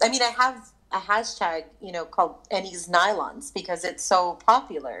 I mean, I have a hashtag, called Ennie's Nylons because it's so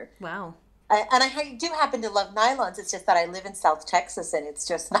popular. Wow. And I do happen to love nylons. It's just that I live in South Texas, and it's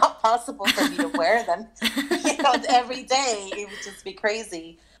just not possible for me to wear them, every day. It would just be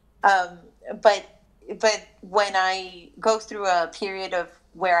crazy. But when I go through a period of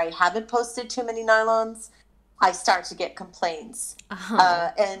where I haven't posted too many nylons, I start to get complaints.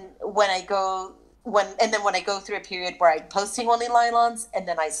 And when I go through a period where I'm posting only nylons and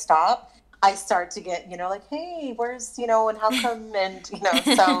then I stop, I start to get, like, hey, where's, and how come, and,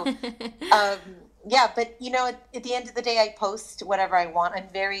 so, yeah, but, at the end of the day, I post whatever I want. I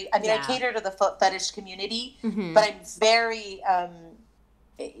cater to the foot fetish community, but I'm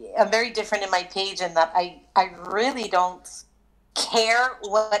very different in my page in that I really don't care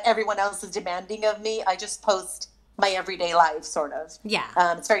what everyone else is demanding of me. I just post my everyday life, sort of. Yeah.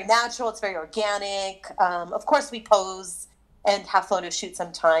 It's very natural. It's very organic. Of course, we pose and have photo shoots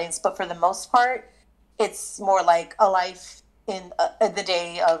sometimes, but for the most part, it's more like a life in the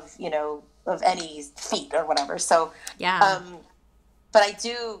day of Ennie's feet or whatever. So yeah. But I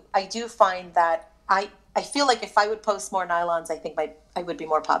do find that I feel like if I would post more nylons, I think I would be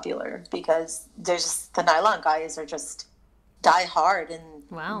more popular, because there's the nylon guys are just die hard, and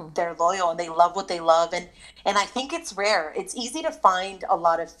wow, they're loyal, and they love what they love, and I think it's rare. It's easy to find a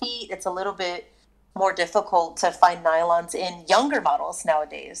lot of feet. It's a little bit more difficult to find nylons in younger models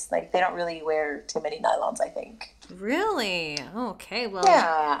nowadays. Like, they don't really wear too many nylons, I think. Really? Okay. Well,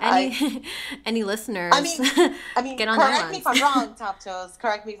 yeah. Any listeners? I mean, get on correct nylons. me if I'm wrong, TopToes.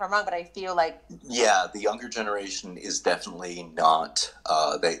 Correct me if I'm wrong, but I feel like the younger generation is definitely not.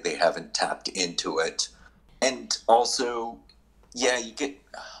 They haven't tapped into it, and also,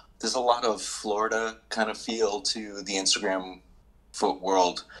 there's a lot of Florida kind of feel to the Instagram foot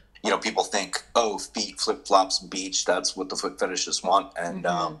world. People think, oh, feet, flip-flops, beach, that's what the foot fetishists want. And,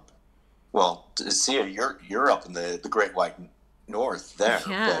 well, Sia, you're up in the Great White North there.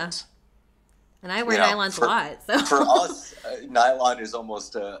 Yeah. But, and I wear nylons a lot. So. For us, nylon is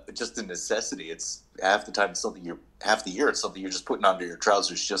almost just a necessity. It's half the time half the year it's something you're just putting under your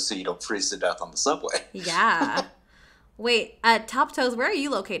trousers just so you don't freeze to death on the subway. Yeah. Wait, TopToes, where are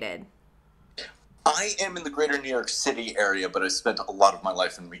you located? I am in the greater New York City area, but I spent a lot of my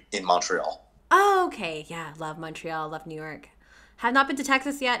life in Montreal. Oh, okay. Yeah, love Montreal, love New York. Have not been to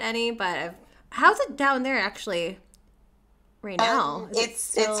Texas yet, Ennie, but how's it down there actually right now?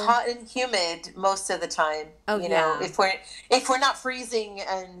 It's hot and humid most of the time. Oh, yeah. If we're not freezing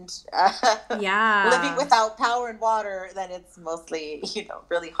and living without power and water, then it's mostly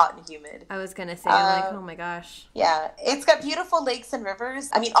really hot and humid. I was gonna say, oh my gosh. Yeah, it's got beautiful lakes and rivers.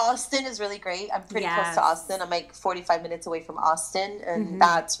 I mean, Austin is really great. I'm pretty close to Austin. I'm like 45 minutes away from Austin, and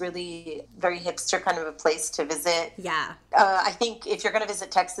that's really very hipster kind of a place to visit. Yeah. I think if you're gonna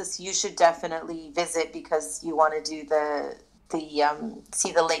visit Texas, you should definitely visit, because you want to do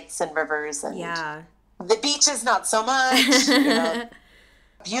see the lakes and rivers, and the beaches not so much.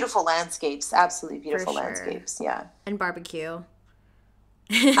 Beautiful landscapes, absolutely beautiful landscapes. Yeah, and barbecue.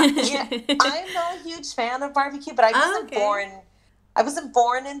 I'm not a huge fan of barbecue, but I wasn't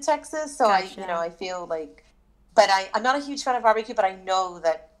born in Texas, so gotcha. I feel like, but I'm not a huge fan of barbecue, but I know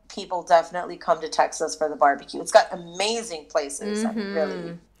that people definitely come to Texas for the barbecue. It's got amazing places. I mean,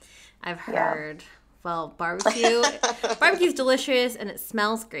 really. I've heard. Yeah. Well, barbecue's delicious, and it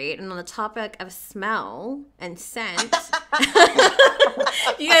smells great. And on the topic of smell and scent,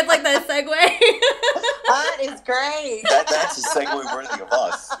 you guys like that segue? That is great. That's a segue worthy of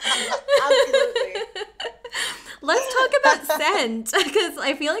us. Absolutely. Let's talk about scent, because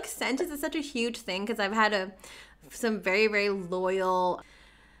I feel like scent is such a huge thing, because I've had some very, very loyal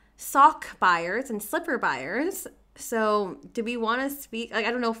sock buyers and slipper buyers. So do we want to speak? Like,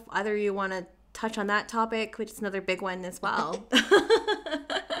 I don't know if either of you want to touch on that topic, which is another big one as well.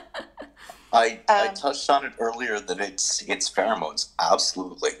 I touched on it earlier that it's pheromones,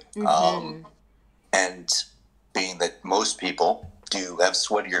 absolutely. And being that most people do have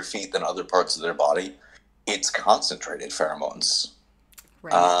sweatier feet than other parts of their body, it's concentrated pheromones.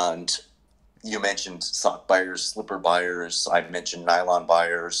 Right. And you mentioned sock buyers, slipper buyers. I mentioned nylon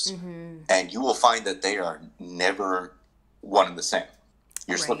buyers, and you will find that they are never one and the same.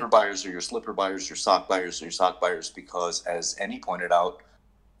 Your slipper buyers are your slipper buyers, your sock buyers are your sock buyers, because, as Ennie pointed out,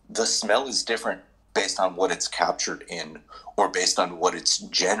 the smell is different based on what it's captured in, or based on what it's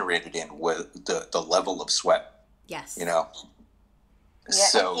generated in, with the level of sweat. Yes. Yeah,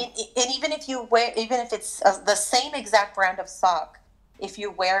 so, and even if it's the same exact brand of sock, if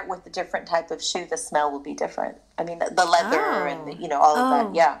you wear it with a different type of shoe, the smell will be different. I mean, the leather and all of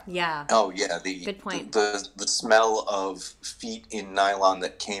that. Yeah. Yeah. Oh yeah. Good point. The smell of feet in nylon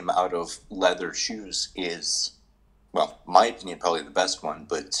that came out of leather shoes is, well, my opinion, probably the best one.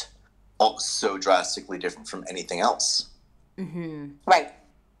 But so drastically different from anything else. Mm-hmm. Right.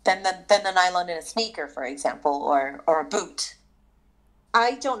 Than the nylon in a sneaker, for example, or a boot.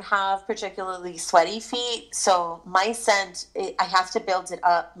 I don't have particularly sweaty feet, so my scent, I have to build it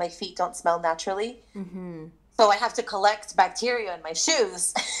up. My feet don't smell naturally. Mm-hmm. So I have to collect bacteria in my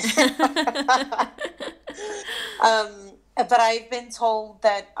shoes. But I've been told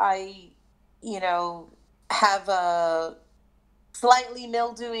that I, have a slightly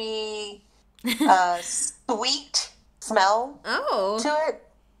mildewy, sweet smell to it.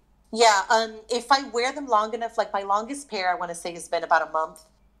 Yeah, if I wear them long enough, like my longest pair, I want to say has been about a month.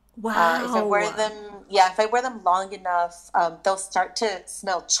 Wow. If I wear them long enough, they'll start to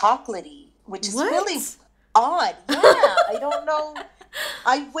smell chocolatey, which is really odd. Yeah, I don't know.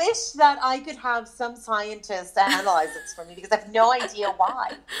 I wish that I could have some scientist analyze this for me because I have no idea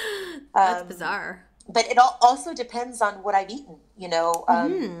why. That's bizarre. But it also depends on what I've eaten.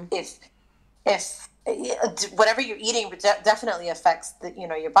 If whatever you're eating definitely affects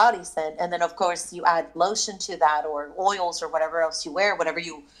your body scent, and then of course you add lotion to that or oils or whatever else you wear, whatever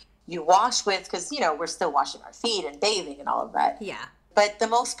you wash with, because we're still washing our feet and bathing and all of that. Yeah. But the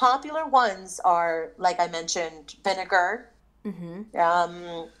most popular ones are, like I mentioned, vinegar. Mm-hmm.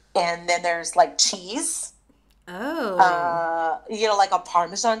 And then there's like cheese. Oh. Like a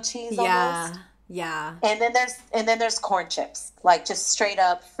Parmesan cheese almost. Yeah. And then there's corn chips, like just straight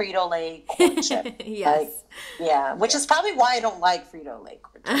up Frito-Lay corn chip. Yes. Which is probably why I don't like Frito-Lay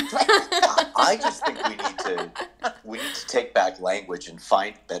corn chips. I just think we need to take back language and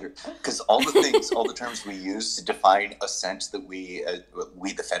find better, because all the terms we use to define a scent that we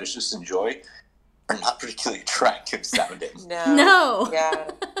the fetishists enjoy are not particularly attractive sounding. No.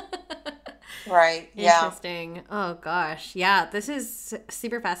 Yeah. Right. Interesting. Yeah. Oh gosh. Yeah. This is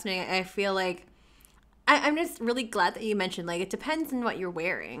super fascinating. I feel like I'm just really glad that you mentioned, like, it depends on what you're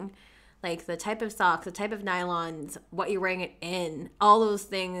wearing, like the type of socks, the type of nylons, what you're wearing it in, all those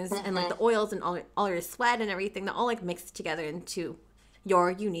things, and like the oils and all your sweat and everything that all like mix together into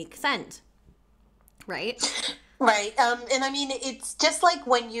your unique scent, right? Right. And I mean, it's just like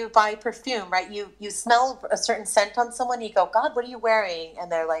when you buy perfume, right? You smell a certain scent on someone, you go, God, what are you wearing?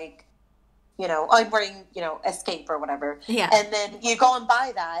 And they're like, I'm wearing, Escape or whatever. Yeah. And then you go and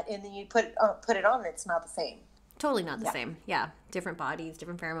buy that, and then you put it on, and it's not the same. Totally not the same. Yeah. Different bodies,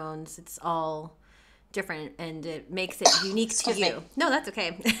 different pheromones. It's all different, and it makes it unique to you. Me. No, that's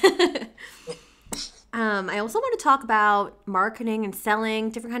okay. I also want to talk about marketing and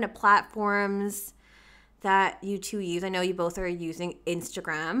selling, different kind of platforms that you two use. I know you both are using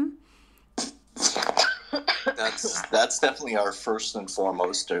Instagram. That's definitely our first and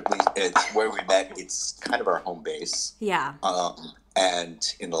foremost, or at least it's where we met. It's kind of our home base. Yeah.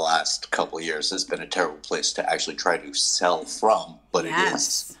 And in the last couple of years, it's been a terrible place to actually try to sell from, but It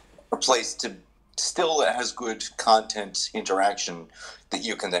is a place to still has good content interaction that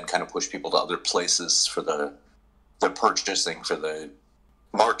you can then kind of push people to other places for the purchasing, for the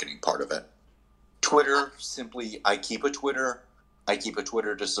marketing part of it. Twitter, simply, I keep a Twitter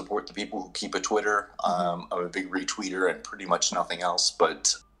to support the people who keep a Twitter. I'm a big retweeter and pretty much nothing else,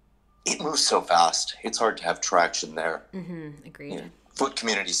 but it moves so fast. It's hard to have traction there. Mm-hmm. Agreed. Foot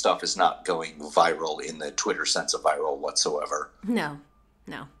community stuff is not going viral in the Twitter sense of viral whatsoever. No.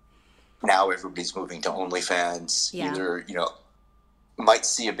 Now everybody's moving to OnlyFans. Yeah. Either, might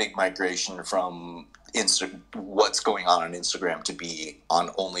see a big migration from what's going on Instagram to be on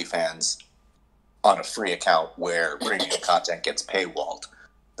OnlyFans on a free account where premium content gets paywalled.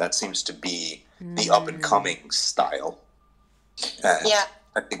 That seems to be the up-and-coming style. And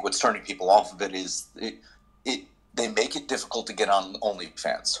I think what's turning people off of it is they make it difficult to get on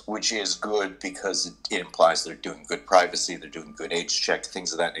OnlyFans, which is good because it implies they're doing good privacy, they're doing good age check,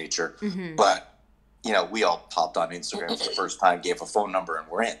 things of that nature. Mm-hmm. But, we all popped on Instagram for the first time, gave a phone number, and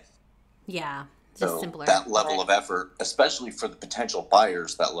we're in. Yeah. So simpler. That level of effort, especially for the potential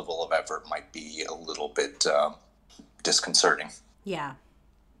buyers, that level of effort might be a little bit disconcerting. Yeah,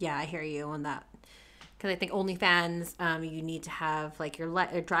 I hear you on that. Because I think OnlyFans, you need to have like your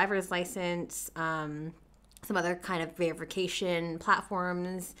driver's license, some other kind of verification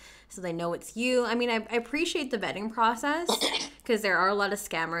platforms, so they know it's you. I mean, I appreciate the vetting process because there are a lot of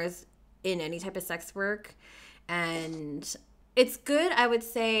scammers in any type of sex work, and it's good, I would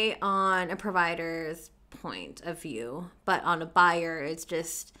say, on a provider's point of view, but on a buyer, it's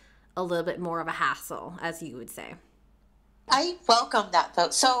just a little bit more of a hassle, as you would say. I welcome that, though.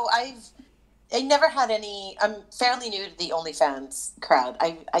 So I never had any. I'm fairly new to the OnlyFans crowd.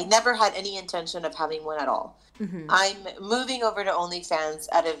 I never had any intention of having one at all. Mm-hmm. I'm moving over to OnlyFans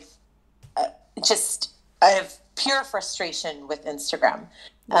out of pure frustration with Instagram.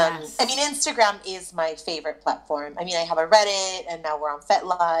 Yes. I mean, Instagram is my favorite platform. I mean, I have a Reddit, and now we're on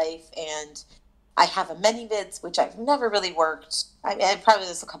FetLife, and I have a ManyVids, which I've never really worked. I probably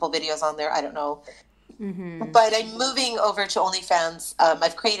there's a couple videos on there. I don't know. Mm-hmm. But I'm moving over to OnlyFans.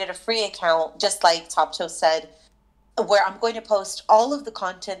 I've created a free account, just like TopToes said, where I'm going to post all of the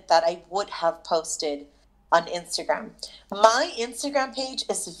content that I would have posted on Instagram. My Instagram page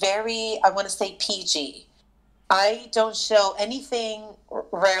is very, I want to say, PG. I don't show anything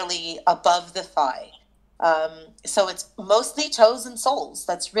rarely above the thigh. So it's mostly toes and soles.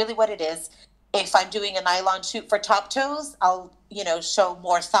 That's really what it is. If I'm doing a nylon shoot for TopToes, I'll, show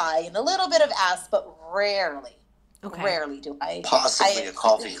more thigh and a little bit of ass, but rarely. Okay. Rarely do I. Possibly a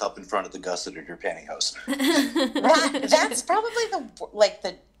coffee cup in front of the gusset of your pantyhose. That's probably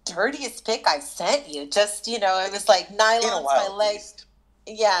the dirtiest pic I sent you. Just, it was like nylons, my legs.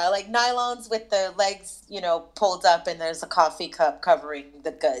 Yeah, like nylons with the legs, pulled up, and there's a coffee cup covering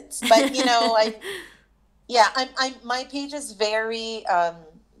the goods. But, my page is very,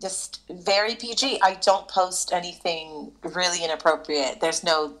 just very PG. I don't post anything really inappropriate. There's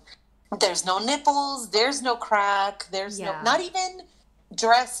no nipples. There's no crack. There's not even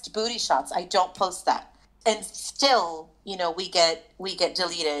dressed booty shots. I don't post that. And still, we get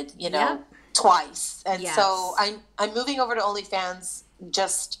deleted, twice. And so I'm moving over to OnlyFans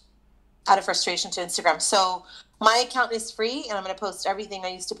just out of frustration to Instagram. So my account is free, and I'm going to post everything I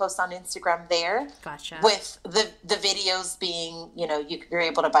used to post on Instagram there. Gotcha. With the videos being, you're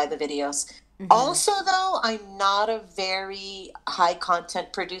able to buy the videos. Mm-hmm. Also, though, I'm not a very high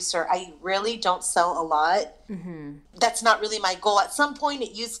content producer. I really don't sell a lot. Mm-hmm. That's not really my goal. At some point,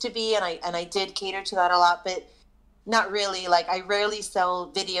 it used to be, and I did cater to that a lot, but not really. Like, I rarely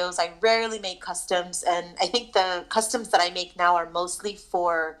sell videos. I rarely make customs, and I think the customs that I make now are mostly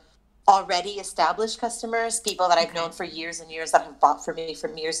for already established customers, people that I've known for years and years that have bought from me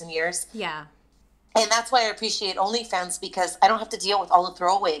for years and years. Yeah. And that's why I appreciate OnlyFans, because I don't have to deal with all the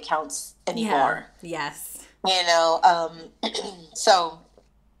throwaway accounts anymore. Yeah. Yes. So.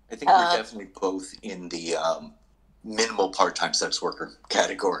 I think we're definitely both in the minimal part-time sex worker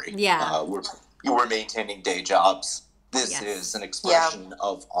category. Yeah. We're maintaining day jobs. This is an expression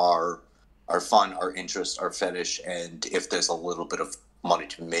of our fun, our interest, our fetish, and if there's a little bit of money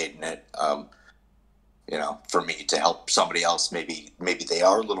to be made in it, for me to help somebody else, maybe they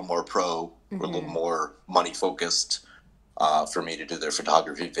are a little more pro, or a little more money focused, for me to do their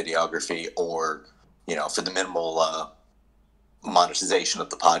photography, videography, or for the minimal monetization of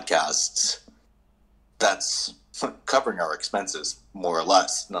the podcasts. That's covering our expenses, more or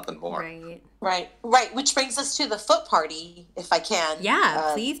less, nothing more. Right. Which brings us to the foot party, if I can.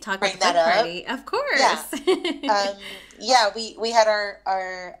 Yeah, please talk about the foot party. Of course. Yeah. We had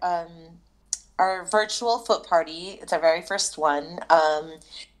our virtual foot party. It's our very first one.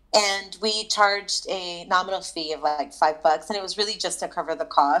 And we charged a nominal fee of like $5, and it was really just to cover the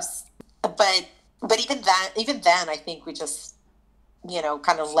costs. But even then, I think we just,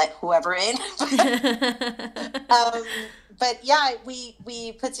 kind of let whoever in. But yeah,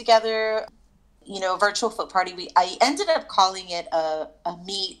 we put together, a virtual foot party. I ended up calling it a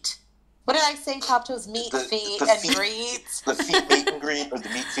meet. What did I say? TopToes meet, feet, and greet. The feet meet and greet, or the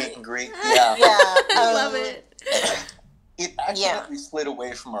meet, feet, and greet. Yeah. I love it. It actually slid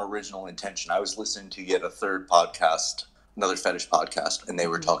away from our original intention. I was listening to yet another fetish podcast, and they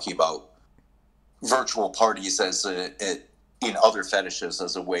were talking about virtual parties in other fetishes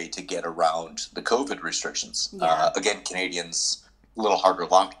as a way to get around the COVID restrictions. Yeah. Again, Canadians, a little harder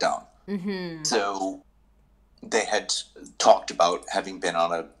lockdown. Mm-hmm. So they had talked about having been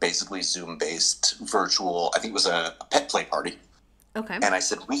on a basically Zoom-based virtual, I think it was a pet play party. Okay. And I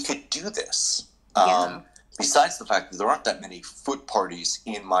said, we could do this. Besides the fact that there aren't that many foot parties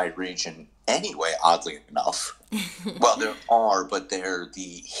in my region anyway, oddly enough. Well, there are, but they're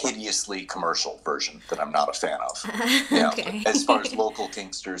the hideously commercial version that I'm not a fan of. Okay. As far as local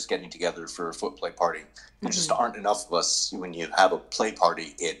kinksters getting together for a foot play party, there just aren't enough of us. When you have a play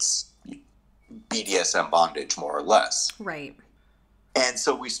party, it's BDSM bondage, more or less. Right. And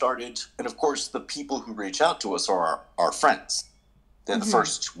so we started, and of course, the people who reach out to us are our friends. They're the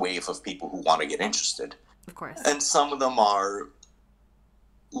first wave of people who want to get interested. Of course. And some of them are,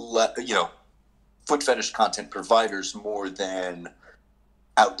 foot fetish content providers more than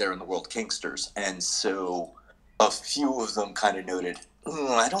out there in the world kinksters. And so a few of them kind of noted,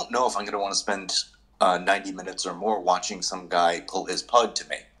 I don't know if I'm going to want to spend 90 minutes or more watching some guy pull his pug to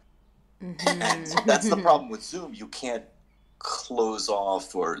me. Mm-hmm. And that's the problem with Zoom. You can't close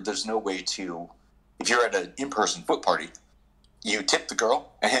off, or there's no way to, if you're at an in-person foot party, you tip the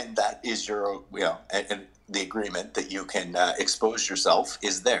girl, and that is your, and the agreement that you can expose yourself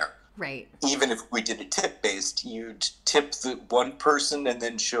is there. Right. Even if we did it tip-based, you'd tip the one person and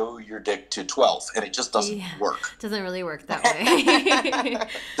then show your dick to 12, and it just doesn't work. Doesn't really work that way.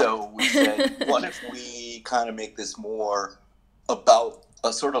 So we said, what if we kind of make this more about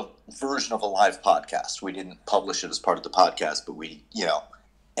a sort of version of a live podcast? We didn't publish it as part of the podcast, but we,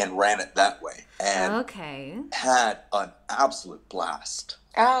 and ran it that way. And had an absolute blast.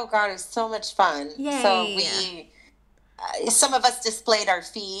 Oh, God, it was so much fun. Yay. So some of us displayed our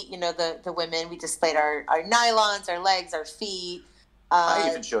feet, the women, we displayed our nylons, our legs, our feet. I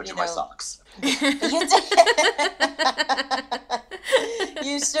even showed you my socks. You did.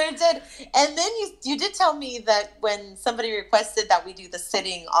 You sure did. And then you did tell me that when somebody requested that we do the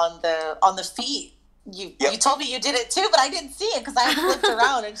sitting on the feet, you told me you did it too, but I didn't see it because I flipped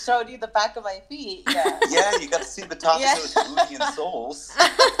around and showed you the back of my feet. Yeah, yeah, you got to see the top of those booty and soles.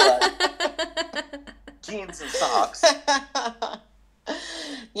 Jeans and socks.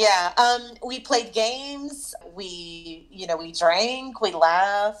 Yeah, we played games. We drank. We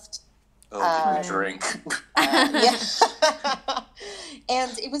laughed. Oh, did we drink? Yeah.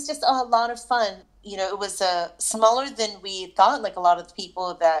 And it was just a lot of fun. It was smaller than we thought. Like a lot of the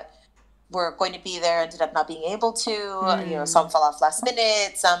people that were going to be there ended up not being able to. Some fell off last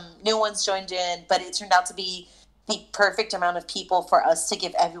minute. Some new ones joined in. But it turned out to be the perfect amount of people for us to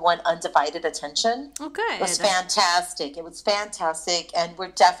give everyone undivided attention. Okay. It was fantastic. And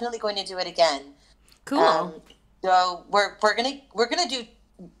we're definitely going to do it again. Cool. So we're gonna do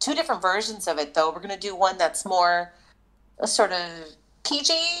 2 different versions of it, though. We're gonna do one that's more a sort of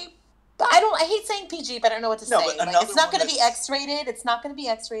PG. I hate saying PG, but I don't know what to say. It's not going to be X-rated. It's not going to be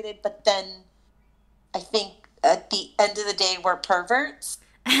X-rated. But then I think at the end of the day, we're perverts.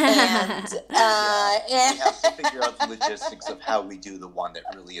 And we have to figure out the logistics of how we do the one that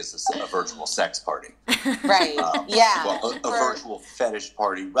really is a virtual sex party. Right. Well, a virtual fetish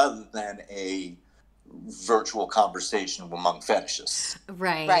party rather than a virtual conversation among fetishes.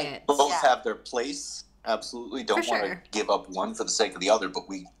 Right. Both have their place. Absolutely. Don't want to give up one for the sake of the other, but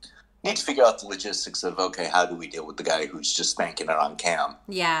we need to figure out the logistics of, okay, how do we deal with the guy who's just spanking it on cam?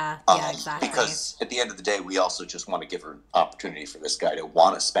 Yeah, exactly. Because at the end of the day, we also just want to give her opportunity for this guy to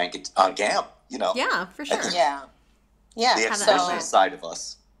want to spank it on cam, Yeah, for sure. Yeah. The expression side of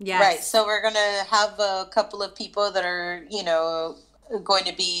us. Yes. Right. So we're going to have a couple of people that are, going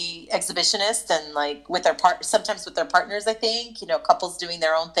to be exhibitionists and sometimes with their partners, I think, couples doing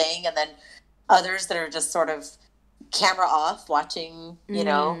their own thing, and then others that are just sort of camera off watching, in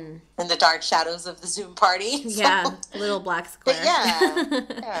the dark shadows of the Zoom party. So, yeah, little black square.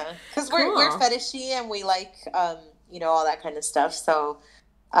 Yeah. Because we're fetishy and we like, all that kind of stuff. So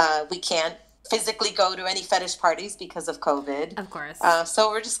we can't physically go to any fetish parties because of COVID. Of course. So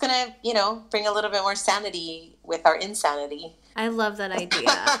we're just going to, bring a little bit more sanity with our insanity. I love that idea.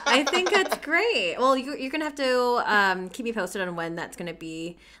 I think that's great. Well, you're going to have to keep me posted on when that's going to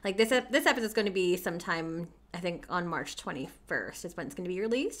be. Like this episode is going to be sometime, I think, on March 21st is when it's going to be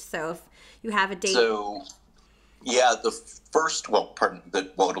released. So if you have a date. So, yeah, the first,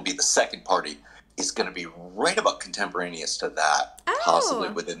 it'll be the second party is going to be right about contemporaneous to that, possibly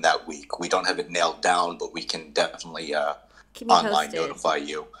within that week. We don't have it nailed down, but we can definitely online notify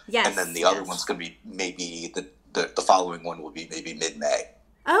you. Yes. And then the other one's going to be maybe the following one will be maybe mid-May.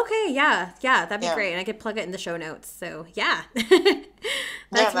 Okay, yeah, that'd be great, and I could plug it in the show notes. So yeah, that'd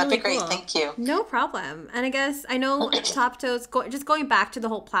really be great. Cool. Thank you. No problem. And I guess I know TopToes. Just going back to the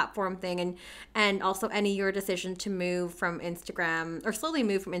whole platform thing, and also Ennie, your decision to move from Instagram or slowly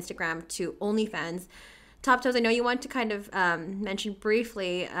move from Instagram to OnlyFans. TopToes, I know you want to kind of mention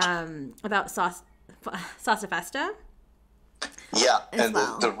briefly about SOSTA FESTA. Yeah, and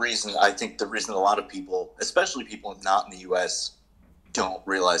the reason a lot of people, especially people not in the U.S., don't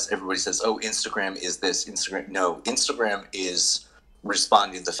realize, everybody says, oh, Instagram is this, Instagram. No, Instagram is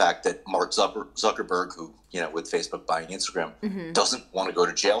responding to the fact that Mark Zuckerberg, who, with Facebook buying Instagram, doesn't want to go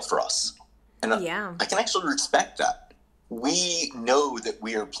to jail for us. And I can actually respect that. We know that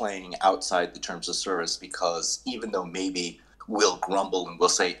we are playing outside the terms of service because even though maybe we'll grumble and we'll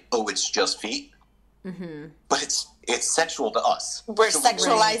say, oh, it's just feet, but it's sexual to us. We're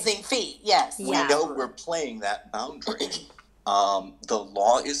sexualizing feet, yes. We know we're playing that boundary. The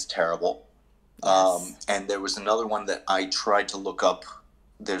law is terrible. Yes. And there was another one that I tried to look up.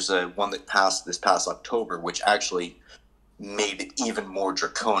 There's one that passed this past October, which actually made it even more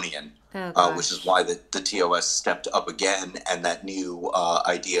draconian, which is why the TOS stepped up again. And that new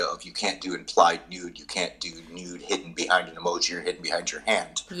idea of you can't do implied nude, you can't do nude hidden behind an emoji or hidden behind your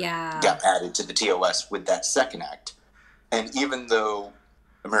hand, got added to the TOS with that second act. And even though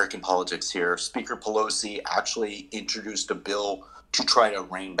American politics here. Speaker Pelosi actually introduced a bill to try to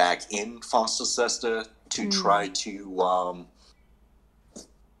rein back in FOSTA SESTA to try to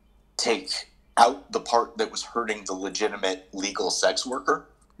take out the part that was hurting the legitimate legal sex worker.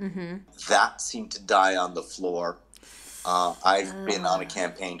 That seemed to die on the floor. I've been on a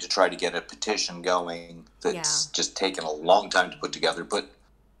campaign to try to get a petition going that's just taken a long time to put together. But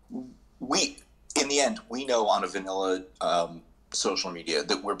in the end, we know on a vanilla social media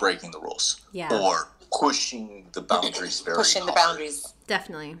that we're breaking the rules or pushing the boundaries very pushing hard. The boundaries.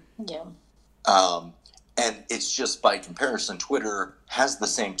 Definitely. Yeah. And it's just by comparison, Twitter has the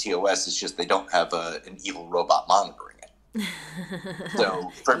same TOS. It's just they don't have an evil robot monitoring it. So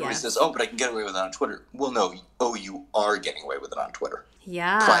if everybody says, "Oh, but I can get away with it on Twitter." Well, no. Oh, you are getting away with it on Twitter.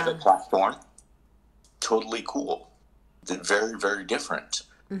 Yeah. Private platform. Totally cool. Very, very different.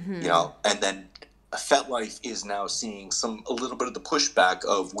 You know, and then FetLife is now seeing a little bit of the pushback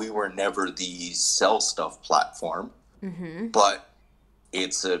of we were never the sell stuff platform, but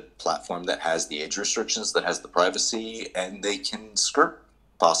it's a platform that has the age restrictions, that has the privacy, and they can skirt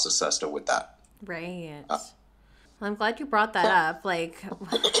FOSTA SESTA with that. Right. Well, I'm glad you brought that up. Like,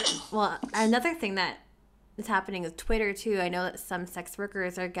 well, another thing that is happening with Twitter too. I know that some sex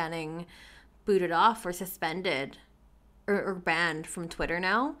workers are getting booted off or suspended or banned from Twitter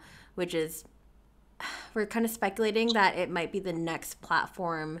now, which is, we're kind of speculating that it might be the next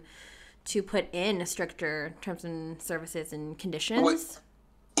platform to put in stricter terms and services and conditions.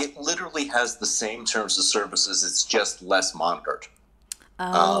 It literally has the same terms of services. It's just less monitored.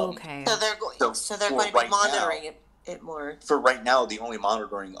 Oh, okay. So they're going to be monitoring it more. For right now, the only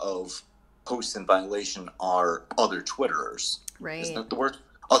monitoring of posts in violation are other Twitterers. Right. Isn't that the word?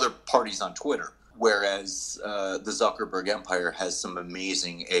 Other parties on Twitter. Whereas the Zuckerberg empire has some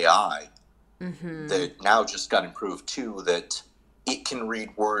amazing AI that now just got improved too, that it can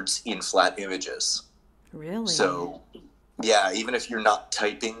read words in flat images. Really? So, yeah, even if you're not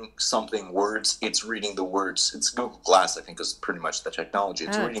typing something words, it's reading the words. It's Google Glass, I think, is pretty much the technology.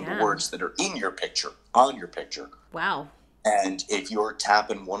 It's reading the words that are in your picture, on your picture. Wow. And if you're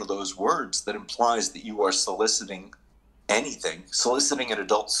tapping one of those words, that implies that you are soliciting anything, soliciting an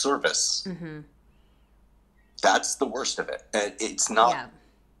adult service. That's the worst of it. And it's not,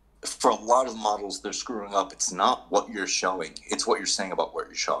 for a lot of models, they're screwing up. It's not what you're showing. It's what you're saying about what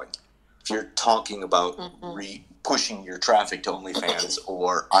you're showing. If you're talking about pushing your traffic to OnlyFans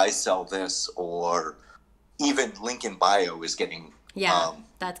or I sell this, or even link in bio is getting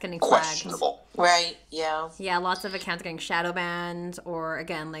that's getting questionable. Flagged. Right, yeah. Yeah, lots of accounts are getting shadow banned or,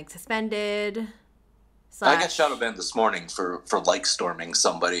 again, like suspended. I got shadow banned this morning for like storming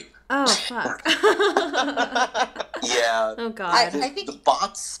somebody. Oh, fuck. Yeah. Oh, God. I think the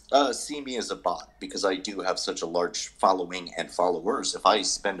bots see me as a bot because I do have such a large following and followers. If I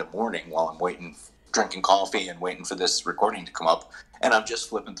spend a morning while I'm waiting, drinking coffee and waiting for this recording to come up, and I'm just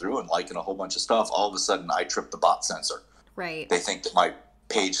flipping through and liking a whole bunch of stuff, all of a sudden I trip the bot sensor. Right. They think that my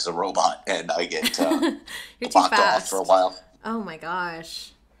page is a robot, and I get You're blocked too off fast for a while. Oh, my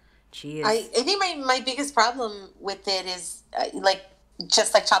gosh. Jeez. I think my biggest problem with it is,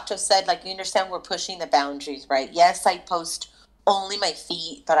 just like TopToes said, like, you understand we're pushing the boundaries, right? Yes, I post only my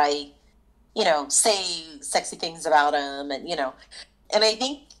feet, but I, say sexy things about them, and, and I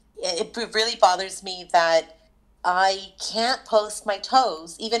think it really bothers me that I can't post my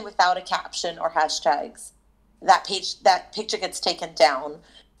toes, even without a caption or hashtags. That picture gets taken down,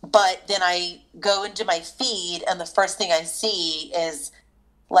 but then I go into my feed, and the first thing I see is,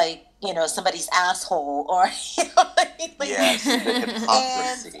 like, somebody's asshole, or Yes, the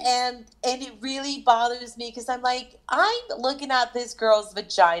hypocrisy. and it really bothers me because I'm like, I'm looking at this girl's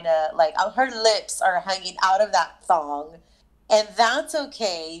vagina, like her lips are hanging out of that thong, and that's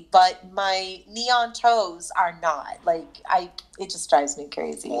okay, but my neon toes are not. Like, it just drives me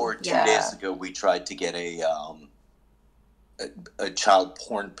crazy. Or 2 days ago, we tried to get a child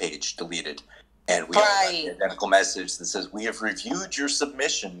porn page deleted. And we got an identical message that says, "We have reviewed your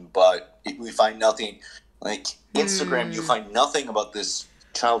submission, but we find nothing." Like Instagram, you find nothing about this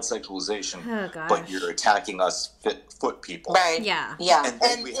child sexualization, but you're attacking us foot people. Right. Yeah. Yeah. And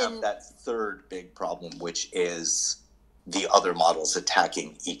then we have that third big problem, which is the other models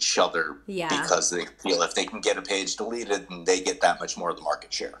attacking each other because they feel if they can get a page deleted, then they get that much more of the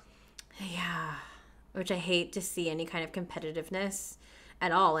market share. Yeah. Which I hate to see any kind of competitiveness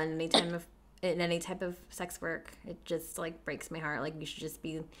at all in any type of sex work. It just, like, breaks my heart. Like, you should just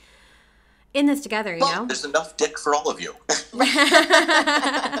be in this together, you know? There's enough dick for all of you.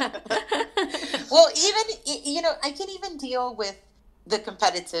 Well, even, I can even deal with the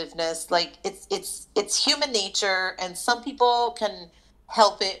competitiveness. Like, it's human nature, and some people can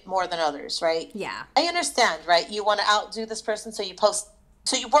help it more than others, right? Yeah. I understand, right? You want to outdo this person, so you post,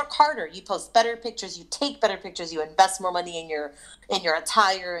 so you work harder, you post better pictures, you take better pictures, you invest more money in your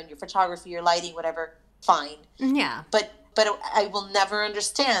attire and your photography, your lighting, whatever. Fine. Yeah. But I will never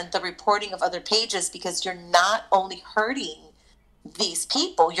understand the reporting of other pages, because you're not only hurting these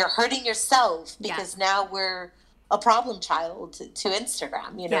people, you're hurting yourself, because now we're a problem child to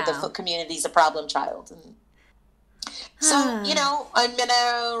Instagram. You know, the foot community is a problem child. And so, you know, I'm going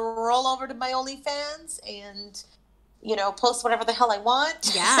to roll over to my OnlyFans and, you know, post whatever the hell I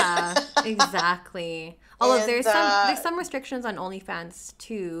want. Yeah, exactly. Although there's some restrictions on OnlyFans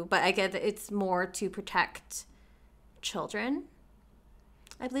too, but I get that it's more to protect children.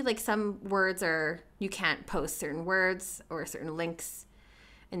 I believe like some words you can't post certain words or certain links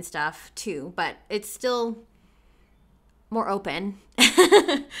and stuff too, but it's still more open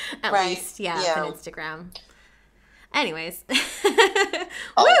at least, than Instagram. Anyways,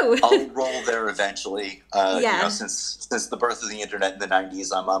 I'll roll there eventually. You know, since the birth of the internet in the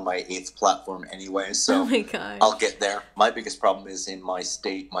 90s, I'm on my 8th platform anyway, so I'll get there. My biggest problem is in my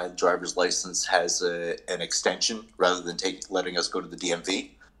state, my driver's license has an extension rather than letting us go to the DMV.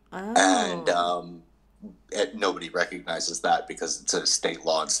 And nobody recognizes that because it's a state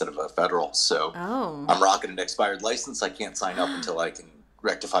law instead of a federal. So I'm rocking an expired license. I can't sign up until I can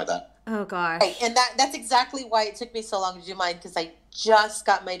rectify that. Oh gosh. Right. And that's exactly why it took me so long to do mine, because I just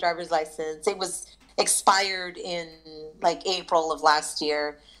got my driver's license. It was expired in like April of last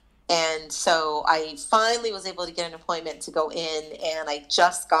year. And so I finally was able to get an appointment to go in, and I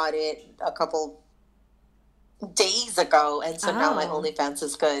just got it a couple days ago. And so now my OnlyFans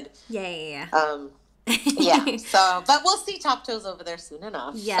is good. Yay. Yeah. So, but we'll see TopToes over there soon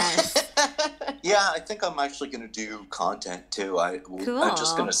enough. Yes. Yeah, I think I'm actually going to do content too. I'm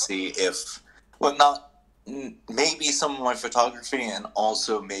just going to see if, maybe some of my photography, and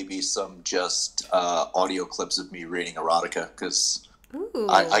also maybe some just audio clips of me reading erotica, because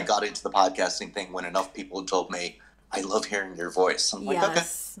I got into the podcasting thing when enough people told me, I love hearing your voice. I'm like, okay.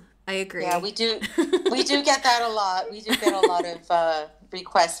 I agree. Yeah, we do get that a lot. We do get a lot of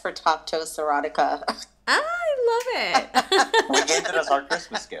requests for TopToes erotica. I love it. We gave it as our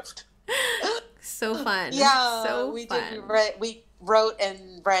Christmas gift. So fun. Yeah, so we fun. did. We wrote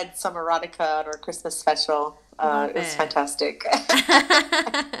and read some erotica on our Christmas special. It was fantastic.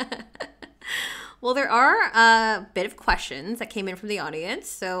 Well, there are a bit of questions that came in from the audience,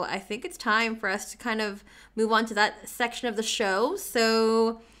 so I think it's time for us to kind of move on to that section of the show.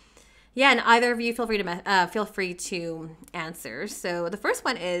 So, yeah, and either of you feel free to answer. So the first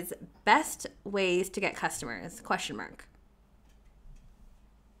one is best ways to get customers? ?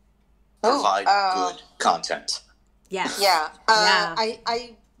 Provide good content. Yes. Yeah.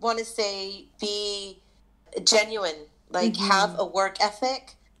 I want to say be genuine. Like have a work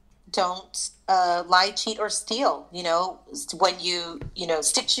ethic. Don't lie, cheat, or steal. You know, when you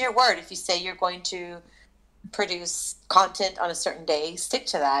stick to your word. If you say you're going to produce content on a certain day, stick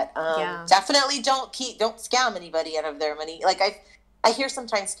to that. Definitely don't scam anybody out of their money. Like I hear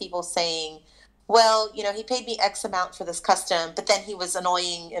sometimes people saying, well, you know, he paid me X amount for this custom, but then he was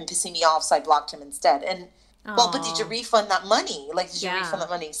annoying and pissing me off, so I blocked him instead. And but did you refund that money? Like, did you refund that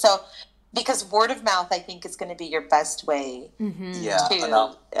money? So, because word of mouth, I think, is going to be your best way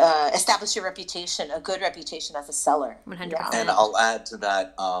to establish your reputation, a good reputation as a seller. 100%. Yeah. And I'll add to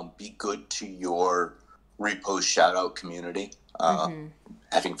that, be good to your repost shout-out community,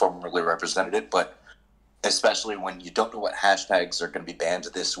 having formerly represented it, but especially when you don't know what hashtags are going to be banned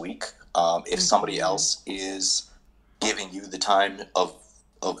this week. If somebody else is giving you the time of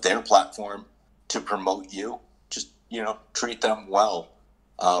their platform to promote you, just, treat them well.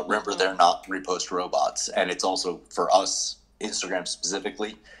 Remember, they're not repost robots. And it's also, for us, Instagram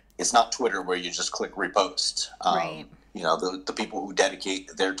specifically, it's not Twitter where you just click repost. Right. The people who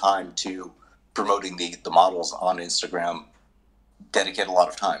dedicate their time to promoting the models on Instagram dedicate a lot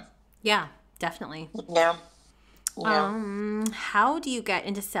of time. Yeah, definitely. Yeah. How do you get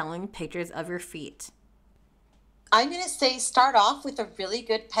into selling pictures of your feet? I'm going to say start off with a really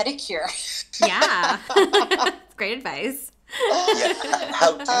good pedicure. Yeah. Great advice. Yeah.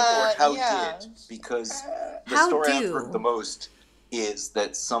 How did? Because the story I've heard the most is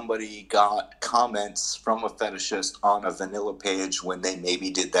that somebody got comments from a fetishist on a vanilla page when they maybe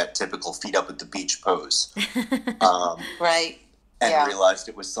did that typical feet up at the beach pose. Right. And realized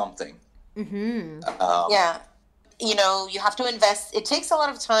it was something. Yeah. You have to invest. It takes a lot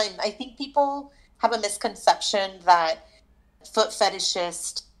of time. I think people have a misconception that foot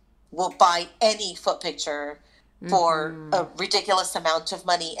fetishists will buy any foot picture for a ridiculous amount of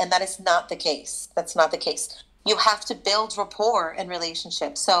money, and that is not the case. That's not the case. you have to build rapport and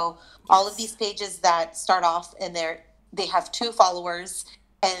relationships. So all of these pages that start off and they have 2 followers,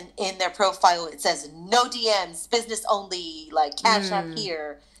 and in their profile it says no DMs, business only, like cash app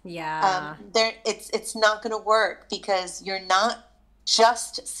here. Yeah. It's not going to work, because you're not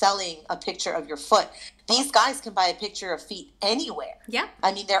just selling a picture of your foot. These guys can buy a picture of feet anywhere. Yeah.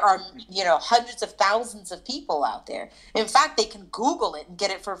 I mean, there are, hundreds of thousands of people out there. In fact, they can Google it and get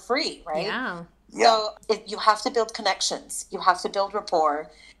it for free, right? Yeah. So you have to build connections. You have to build rapport.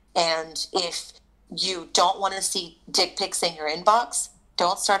 And if you don't want to see dick pics in your inbox,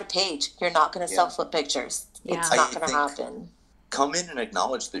 don't start a page. You're not going to sell foot pictures. Yeah. It's not going to happen. Come in and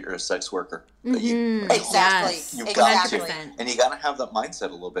acknowledge that you're a sex worker. Exactly. You've got to. 100%. And you got to have that mindset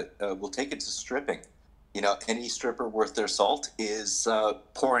a little bit. We'll take it to stripping. Any stripper worth their salt is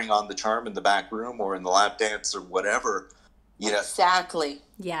pouring on the charm in the back room or in the lap dance or whatever. Exactly.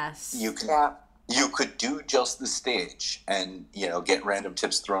 Yes. You could do just the stage and get random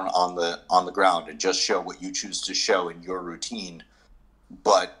tips thrown on the ground and just show what you choose to show in your routine.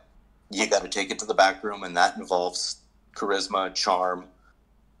 But you got to take it to the back room, and that involves charisma, charm,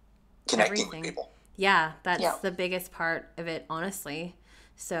 connecting with people. Yeah, that's the biggest part of it, honestly.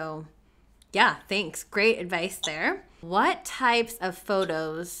 So, yeah, thanks. Great advice there. What types of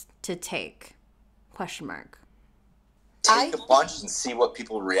photos to take? Question mark. Take a bunch and see what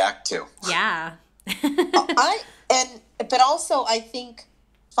people react to. Yeah. But also I think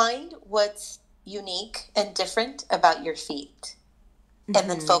find what's unique and different about your feet, and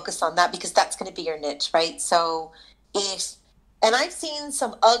then focus on that, because that's going to be your niche, right? So and I've seen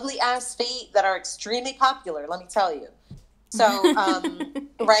some ugly ass feet that are extremely popular, let me tell you. So,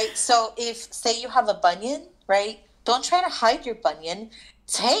 right. So if, say you have a bunion, right? Don't try to hide your bunion.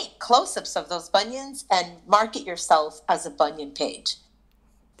 Take close-ups of those bunions and market yourself as a bunion page.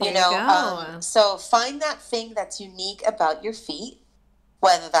 There you go. So find that thing that's unique about your feet,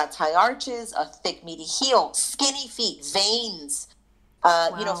 whether that's high arches, a thick meaty heel, skinny feet, veins.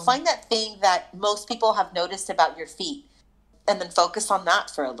 Find that thing that most people have noticed about your feet, and then focus on that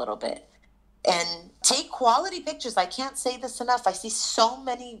for a little bit. And take quality pictures. I can't say this enough. I see so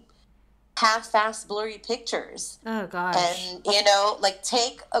many half-assed blurry pictures. Oh, gosh. And,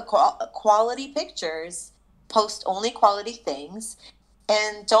 take quality pictures, post only quality things,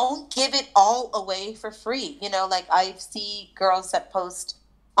 and don't give it all away for free. I see girls that post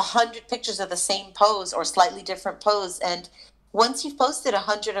 100 pictures of the same pose or slightly different pose, and once you've posted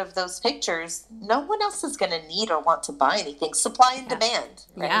 100 of those pictures, no one else is going to need or want to buy anything. Supply and demand.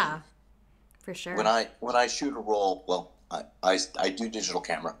 Right? Yeah, for sure. When I shoot a roll, well, I do digital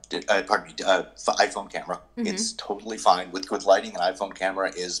camera. iPhone camera. Mm-hmm. It's totally fine with good lighting. An iPhone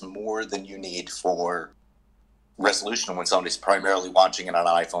camera is more than you need for resolution when somebody's primarily watching it on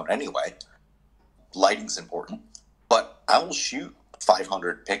an iPhone anyway. Lighting's important, but I will shoot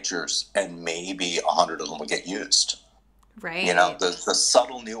 500 pictures and maybe 100 of them will get used. Right. The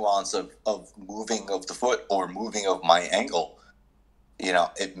subtle nuance of moving of the foot or moving of my angle,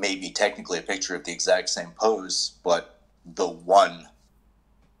 it may be technically a picture of the exact same pose, but the one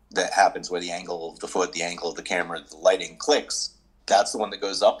that happens where the angle of the foot, the angle of the camera, the lighting clicks, that's the one that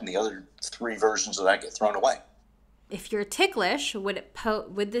goes up, and the other 3 versions of that get thrown away. If you're ticklish,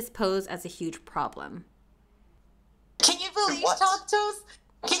 would this pose as a huge problem? Can you believe, TopToes?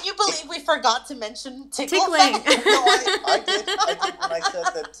 Can you believe we forgot to mention tickling? No, I did when I said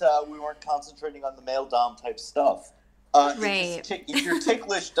that we weren't concentrating on the male dom type stuff. Right. If you're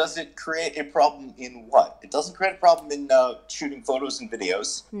ticklish, does it create a problem in what? It doesn't create a problem in shooting photos and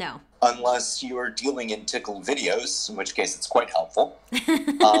videos. No. Unless you are dealing in tickle videos, in which case it's quite helpful.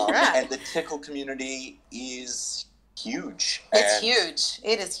 And the tickle community is huge. It's huge.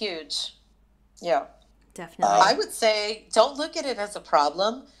 It is huge. Yeah. Definitely. I would say don't look at it as a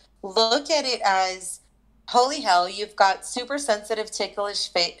problem. Look at it as, holy hell, you've got super sensitive ticklish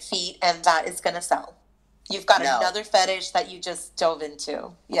feet, and that is going to sell. You've got another fetish that you just dove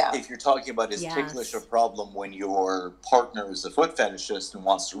into. Yeah. If you're talking about is ticklish a problem when your partner is a foot fetishist and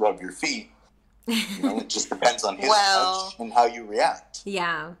wants to rub your feet, it just depends on his touch and how you react.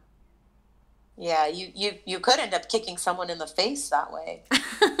 Yeah. Yeah, you could end up kicking someone in the face that way.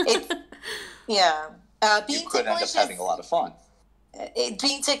 You could end up having a lot of fun.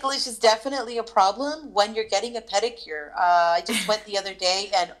 Being ticklish is definitely a problem when you're getting a pedicure. I just went the other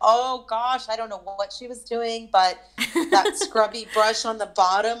day, and oh gosh, I don't know what she was doing, but that scrubby brush on the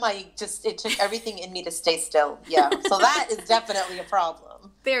bottom, it took everything in me to stay still. Yeah, so that is definitely a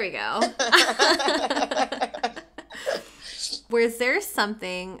problem. There we go. Was there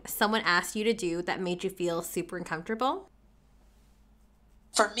something someone asked you to do that made you feel super uncomfortable?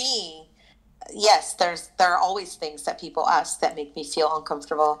 For me, yes, there are always things that people ask that make me feel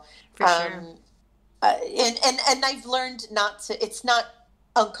uncomfortable. For sure. And I've learned not to. It's not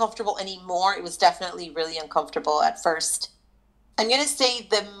uncomfortable anymore. It was definitely really uncomfortable at first. I'm gonna say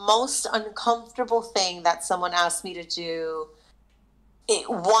the most uncomfortable thing that someone asked me to do.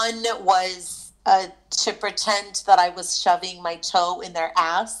 One was to pretend that I was shoving my toe in their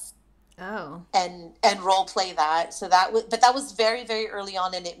ass. Oh. And role play that. So but that was very, very early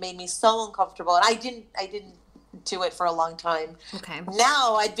on, and it made me so uncomfortable. And I didn't do it for a long time. Okay.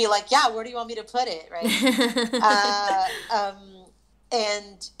 Now I'd be like, yeah, where do you want me to put it, right?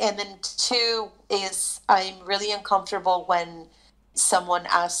 And then two is I'm really uncomfortable when someone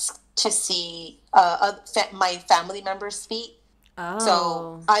asks to see my family members' feet. Oh.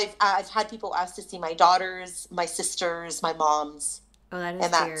 So I've had people ask to see my daughters, my sisters, my mom's. Oh, that is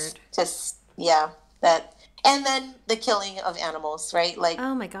and that's weird. just that. And then the killing of animals, right? Like,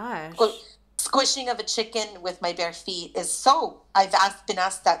 oh my gosh, squishing of a chicken with my bare feet is so. Been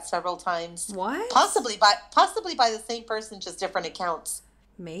asked that several times. What? Possibly by the same person, just different accounts.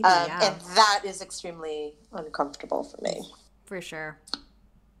 Maybe, yeah. And that is extremely uncomfortable for me. For sure.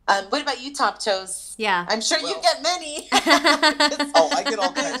 What about you, TopToes? Yeah. I'm sure you get many. I get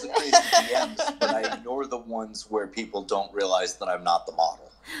all kinds of crazy DMs, but I ignore the ones where people don't realize that I'm not the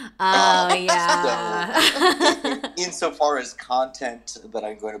model. Oh, yeah. So, insofar as content that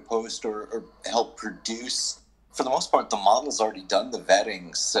I'm going to post or help produce, for the most part, the model's already done the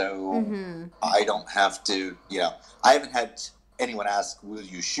vetting, so I don't have to, I haven't had anyone ask, will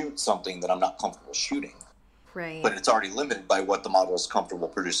you shoot something that I'm not comfortable shooting? Right. But it's already limited by what the model is comfortable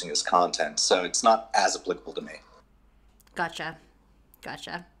producing as content, so it's not as applicable to me. Gotcha.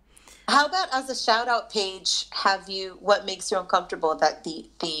 How about as a shout out page, what makes you uncomfortable that the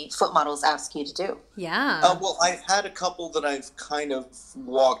foot models ask you to do? Yeah. Well, I've had a couple that I've kind of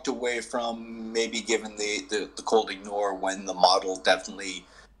walked away from, maybe given the cold ignore when the model definitely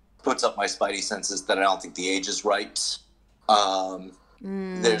puts up my spidey senses that I don't think the age is right.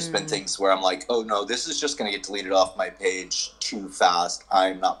 There's been things where I'm like, oh no, this is just going to get deleted off my page too fast.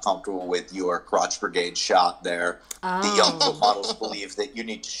 I'm not comfortable with your crotch brigade shot there. Oh. The young foot models believe that you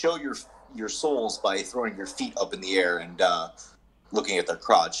need to show your soles by throwing your feet up in the air and looking at their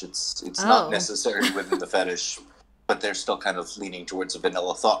crotch. It's not necessary within the fetish, but they're still kind of leaning towards a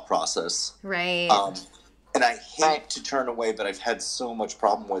vanilla thought process. Right. And I hate to turn away, but I've had so much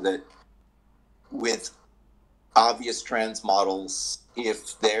problem with it. With obvious trans models,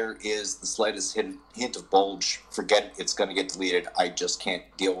 if there is the slightest hint of bulge, forget it, it's going to get deleted. I just can't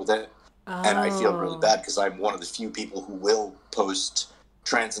deal with it. Oh. And I feel really bad because I'm one of the few people who will post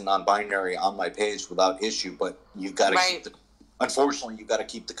trans and non-binary on my page without issue, but you got to unfortunately, you got to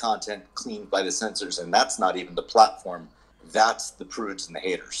keep the content cleaned by the censors, and that's not even the platform. That's the prudes and the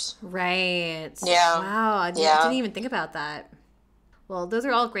haters. Right. Yeah. Wow. I didn't even think about that. Well, those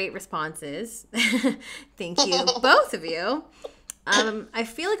are all great responses. Thank you, both of you. I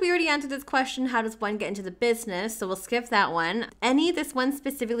feel like we already answered this question, how does one get into the business? So we'll skip that one. Ennie, this one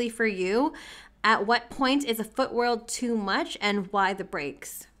specifically for you. At what point is a foot world too much and why the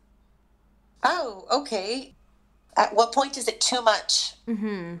breaks? Oh, okay. At what point is it too much?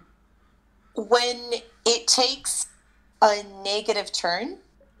 Mm-hmm. When it takes a negative turn,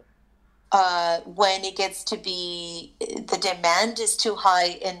 when it gets to be, the demand is too high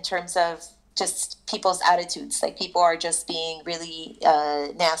in terms of just people's attitudes. Like people are just being really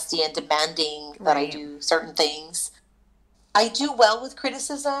nasty and demanding that I do certain things. I do well with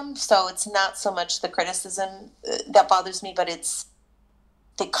criticism, so it's not so much the criticism that bothers me, but it's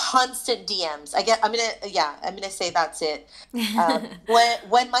the constant DMs. I'm gonna say that's it.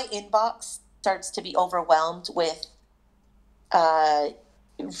 When my inbox starts to be overwhelmed with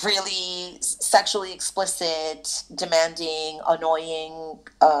really sexually explicit, demanding, annoying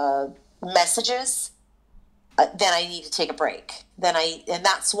messages, then I need to take a break. And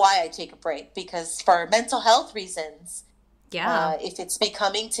that's why I take a break, because for mental health reasons. Yeah. If it's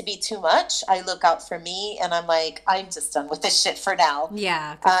becoming to be too much, I look out for me and I'm like, I'm just done with this shit for now.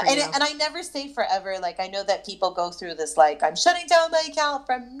 Yeah. And I never say forever. Like, I know that people go through this, like, I'm shutting down my account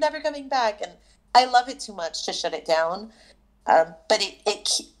from never coming back. And I love it too much to shut it down. But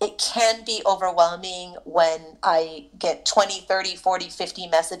it can be overwhelming when I get 20, 30, 40, 50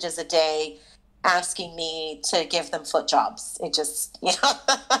 messages a day asking me to give them foot jobs. It just, yeah.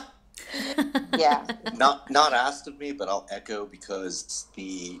 Not asked of me, but I'll echo, because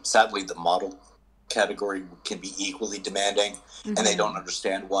sadly the model category can be equally demanding, and they don't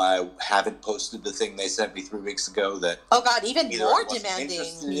understand why I haven't posted the thing they sent me 3 weeks ago that even more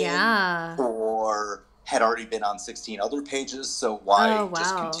demanding. Yeah. Or had already been on 16 other pages, so why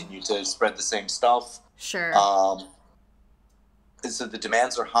just continue to spread the same stuff? Sure. So the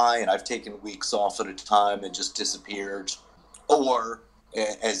demands are high, and I've taken weeks off at a time and just disappeared. Or,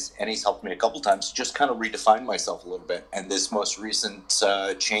 as Ennie's helped me a couple times, just kind of redefine myself a little bit. And this most recent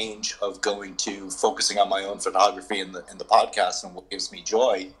change of going to focusing on my own photography and the podcast and what gives me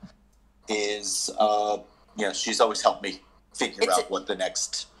joy is, she's always helped me figure out what the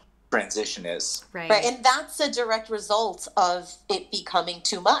next transition is. Right. And that's a direct result of it becoming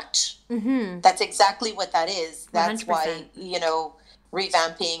too much. Mm-hmm. That's exactly what that is. That's 100%. why,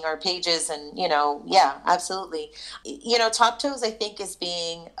 revamping our pages and, absolutely. TopToes, I think, is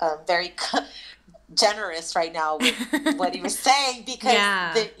being very generous right now with what he was saying because,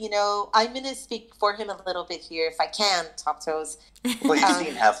 I'm going to speak for him a little bit here if I can, TopToes. Well, you've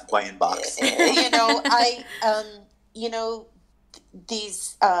seen half of my inbox.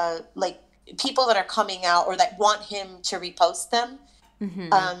 These people that are coming out or that want him to repost them,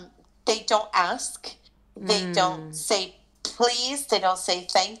 they don't ask, they don't say please, they don't say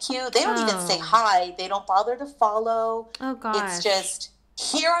thank you, they don't even say hi, they don't bother to follow. Oh gosh. It's just,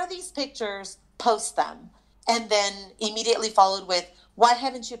 here are these pictures, post them, and then immediately followed with, why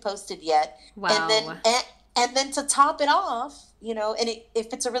haven't you posted yet? Wow. And then to top it off,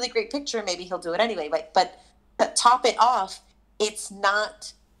 if it's a really great picture, maybe he'll do it anyway, but to top it off, it's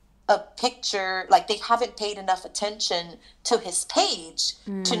not a picture, like they haven't paid enough attention to his page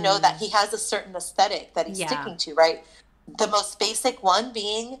to know that he has a certain aesthetic that he's sticking to, right? The most basic one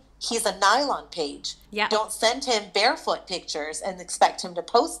being he's a nylon page. Yeah. Don't send him barefoot pictures and expect him to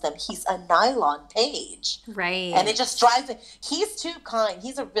post them. He's a nylon page. Right. And it just drives me. He's too kind.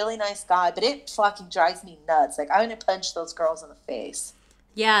 He's a really nice guy, but it fucking drives me nuts. Like, I'm going to punch those girls in the face.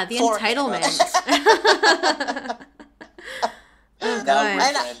 Yeah, the entitlement. Now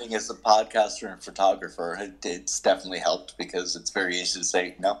rebranding as a podcaster and photographer, it's definitely helped because it's very easy to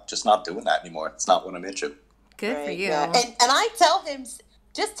say, no, just not doing that anymore. It's not what I'm into. Good for you. Yeah. And I tell him,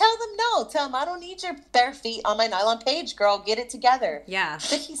 just tell them no. Tell him I don't need your bare feet on my nylon page, girl. Get it together. Yeah.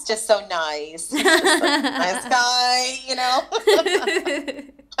 But he's just so nice. He's just a nice guy,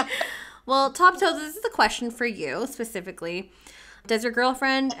 Well, TopToes, this is a question for you specifically. Does your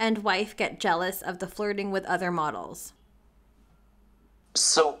girlfriend and wife get jealous of the flirting with other models?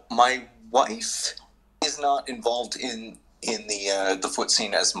 So my wife is not involved in the foot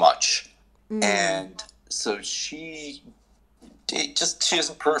scene as much, and so she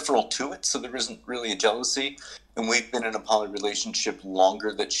isn't peripheral to it. So there isn't really a jealousy, and we've been in a poly relationship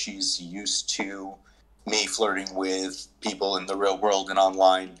longer that she's used to me flirting with people in the real world and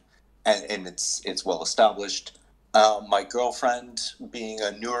online, and it's well established. My girlfriend, being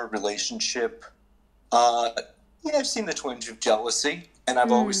a newer relationship, I've seen the twinge of jealousy. And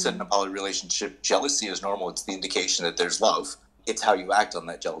I've always said in a poly relationship, jealousy is normal. It's the indication that there's love. It's how you act on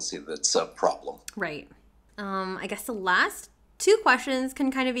that jealousy that's a problem. Right. I guess the last two questions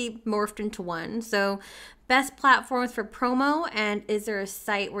can kind of be morphed into one. So, best platforms for promo, and is there a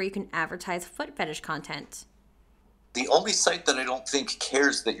site where you can advertise foot fetish content? The only site that I don't think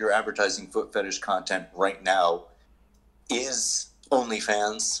cares that you're advertising foot fetish content right now is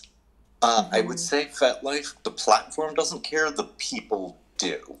OnlyFans. I would say FetLife, the platform doesn't care, the people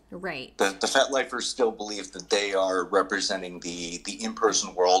do. Right. The FetLifers still believe that they are representing the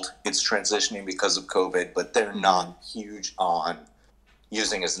in-person world. It's transitioning because of COVID, but they're not huge on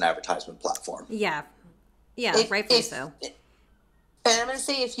using it as an advertisement platform. Yeah. Yeah, rightfully so. And I'm going to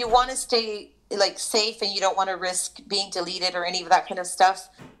say, if you want to stay safe and you don't want to risk being deleted or any of that kind of stuff,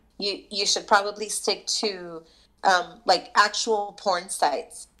 you should probably stick to actual porn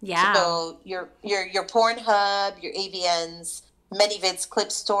sites. Yeah. So your Pornhub, your AVNs, ManyVids,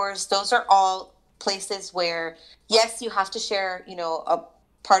 clip stores, those are all places where, yes, you have to share, a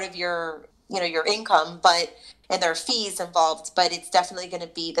part of your income, and there are fees involved, but it's definitely going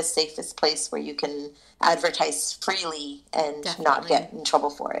to be the safest place where you can advertise freely and not get in trouble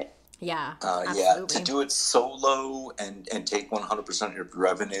for it. Yeah. To do it solo and take 100% of your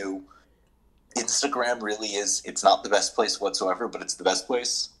revenue, Instagram really is, it's not the best place whatsoever, but it's the best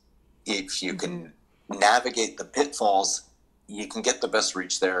place. If you can navigate the pitfalls, you can get the best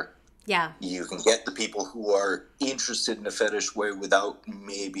reach there. Yeah. You can get the people who are interested in a fetish way without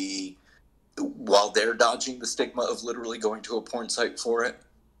maybe, while they're dodging the stigma of literally going to a porn site for it.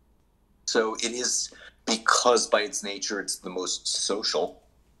 So it is, because by its nature it's the most social,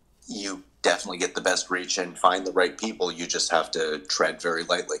 you definitely get the best reach and find the right people. You just have to tread very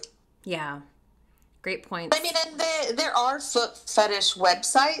lightly. Yeah. Great point. I mean, and there are foot fetish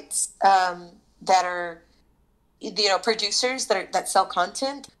websites that are, producers that sell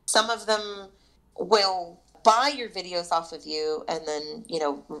content. Some of them will buy your videos off of you and then, you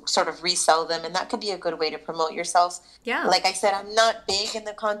know, sort of resell them. And that could be a good way to promote yourself. Yeah. Like I said, I'm not big in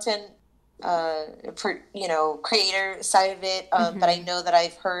the content, creator side of it. But I know that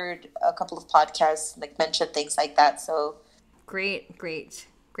I've heard a couple of podcasts like mention things like that. So great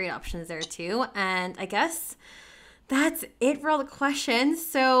options there too. And I guess that's it for all the questions.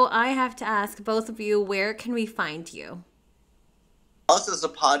 So I have to ask both of you, where can we find you? Us as a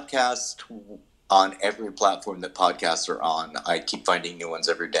podcast on every platform that podcasts are on. I keep finding new ones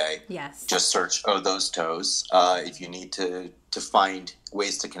every day. Yes. Just search Oh Those Toes. If you need to find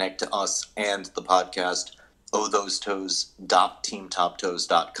ways to connect to us and the podcast,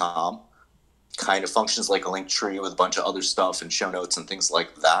 ohthosetoes.teamtoptoes.com. Kind of functions like a link tree with a bunch of other stuff and show notes and things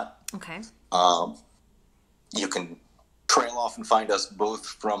like that. Okay. You can trail off and find us both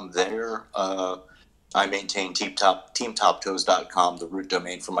from there. I maintain teamtoptoes.com, the root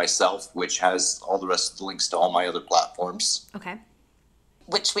domain for myself, which has all the rest of the links to all my other platforms. Okay.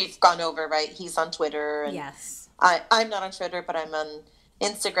 Which we've gone over, right? He's on Twitter. And yes. I'm not on Twitter, but I'm on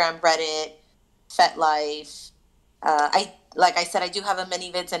Instagram, Reddit, FetLife. Like I said, I do have a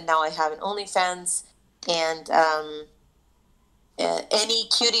ManyVids, and now I have an OnlyFans. And Ennie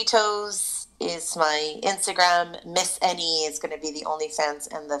Cutie Toes is my Instagram. Miss Ennie is going to be the OnlyFans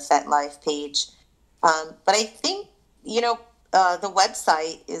and the FetLife page. But I think, the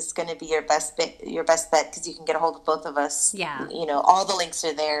website is going to be your best bet because you can get a hold of both of us. Yeah. All the links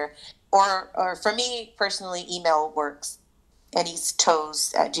are there. Or for me personally, email works.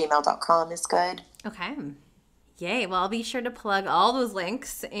 enniestoes@gmail.com is good. Okay. Yay. Well, I'll be sure to plug all those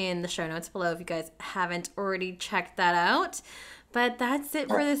links in the show notes below if you guys haven't already checked that out. But that's it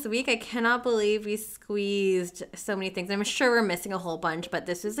for this week. I cannot believe we squeezed so many things. I'm sure we're missing a whole bunch, but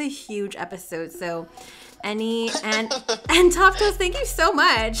this is a huge episode. So Ennie and TopToes, thank you so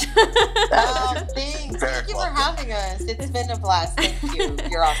much. Thanks. Thank you for having us. It's been a blast. Thank you.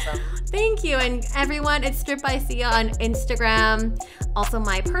 You're awesome. Thank you. And everyone, it's Strip by Sia on Instagram. Also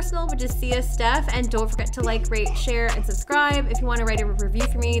my personal, which is Sia Steph. And don't forget to like, rate, share, and subscribe. If you want to write a review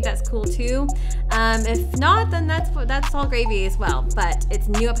for me, that's cool too. If not, then that's all gravy as well. But it's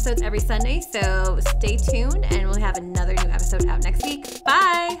new episodes every Sunday, so stay tuned and we'll have another new episode out next week.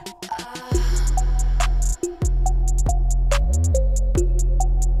 Bye!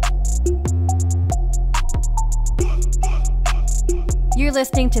 You're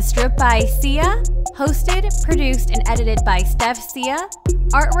listening to Strip by Sia, hosted, produced, and edited by Steph Sia,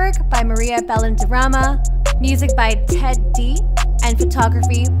 artwork by Maria Bellandarama, music by Ted D, and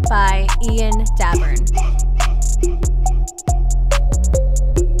photography by Ian Davern.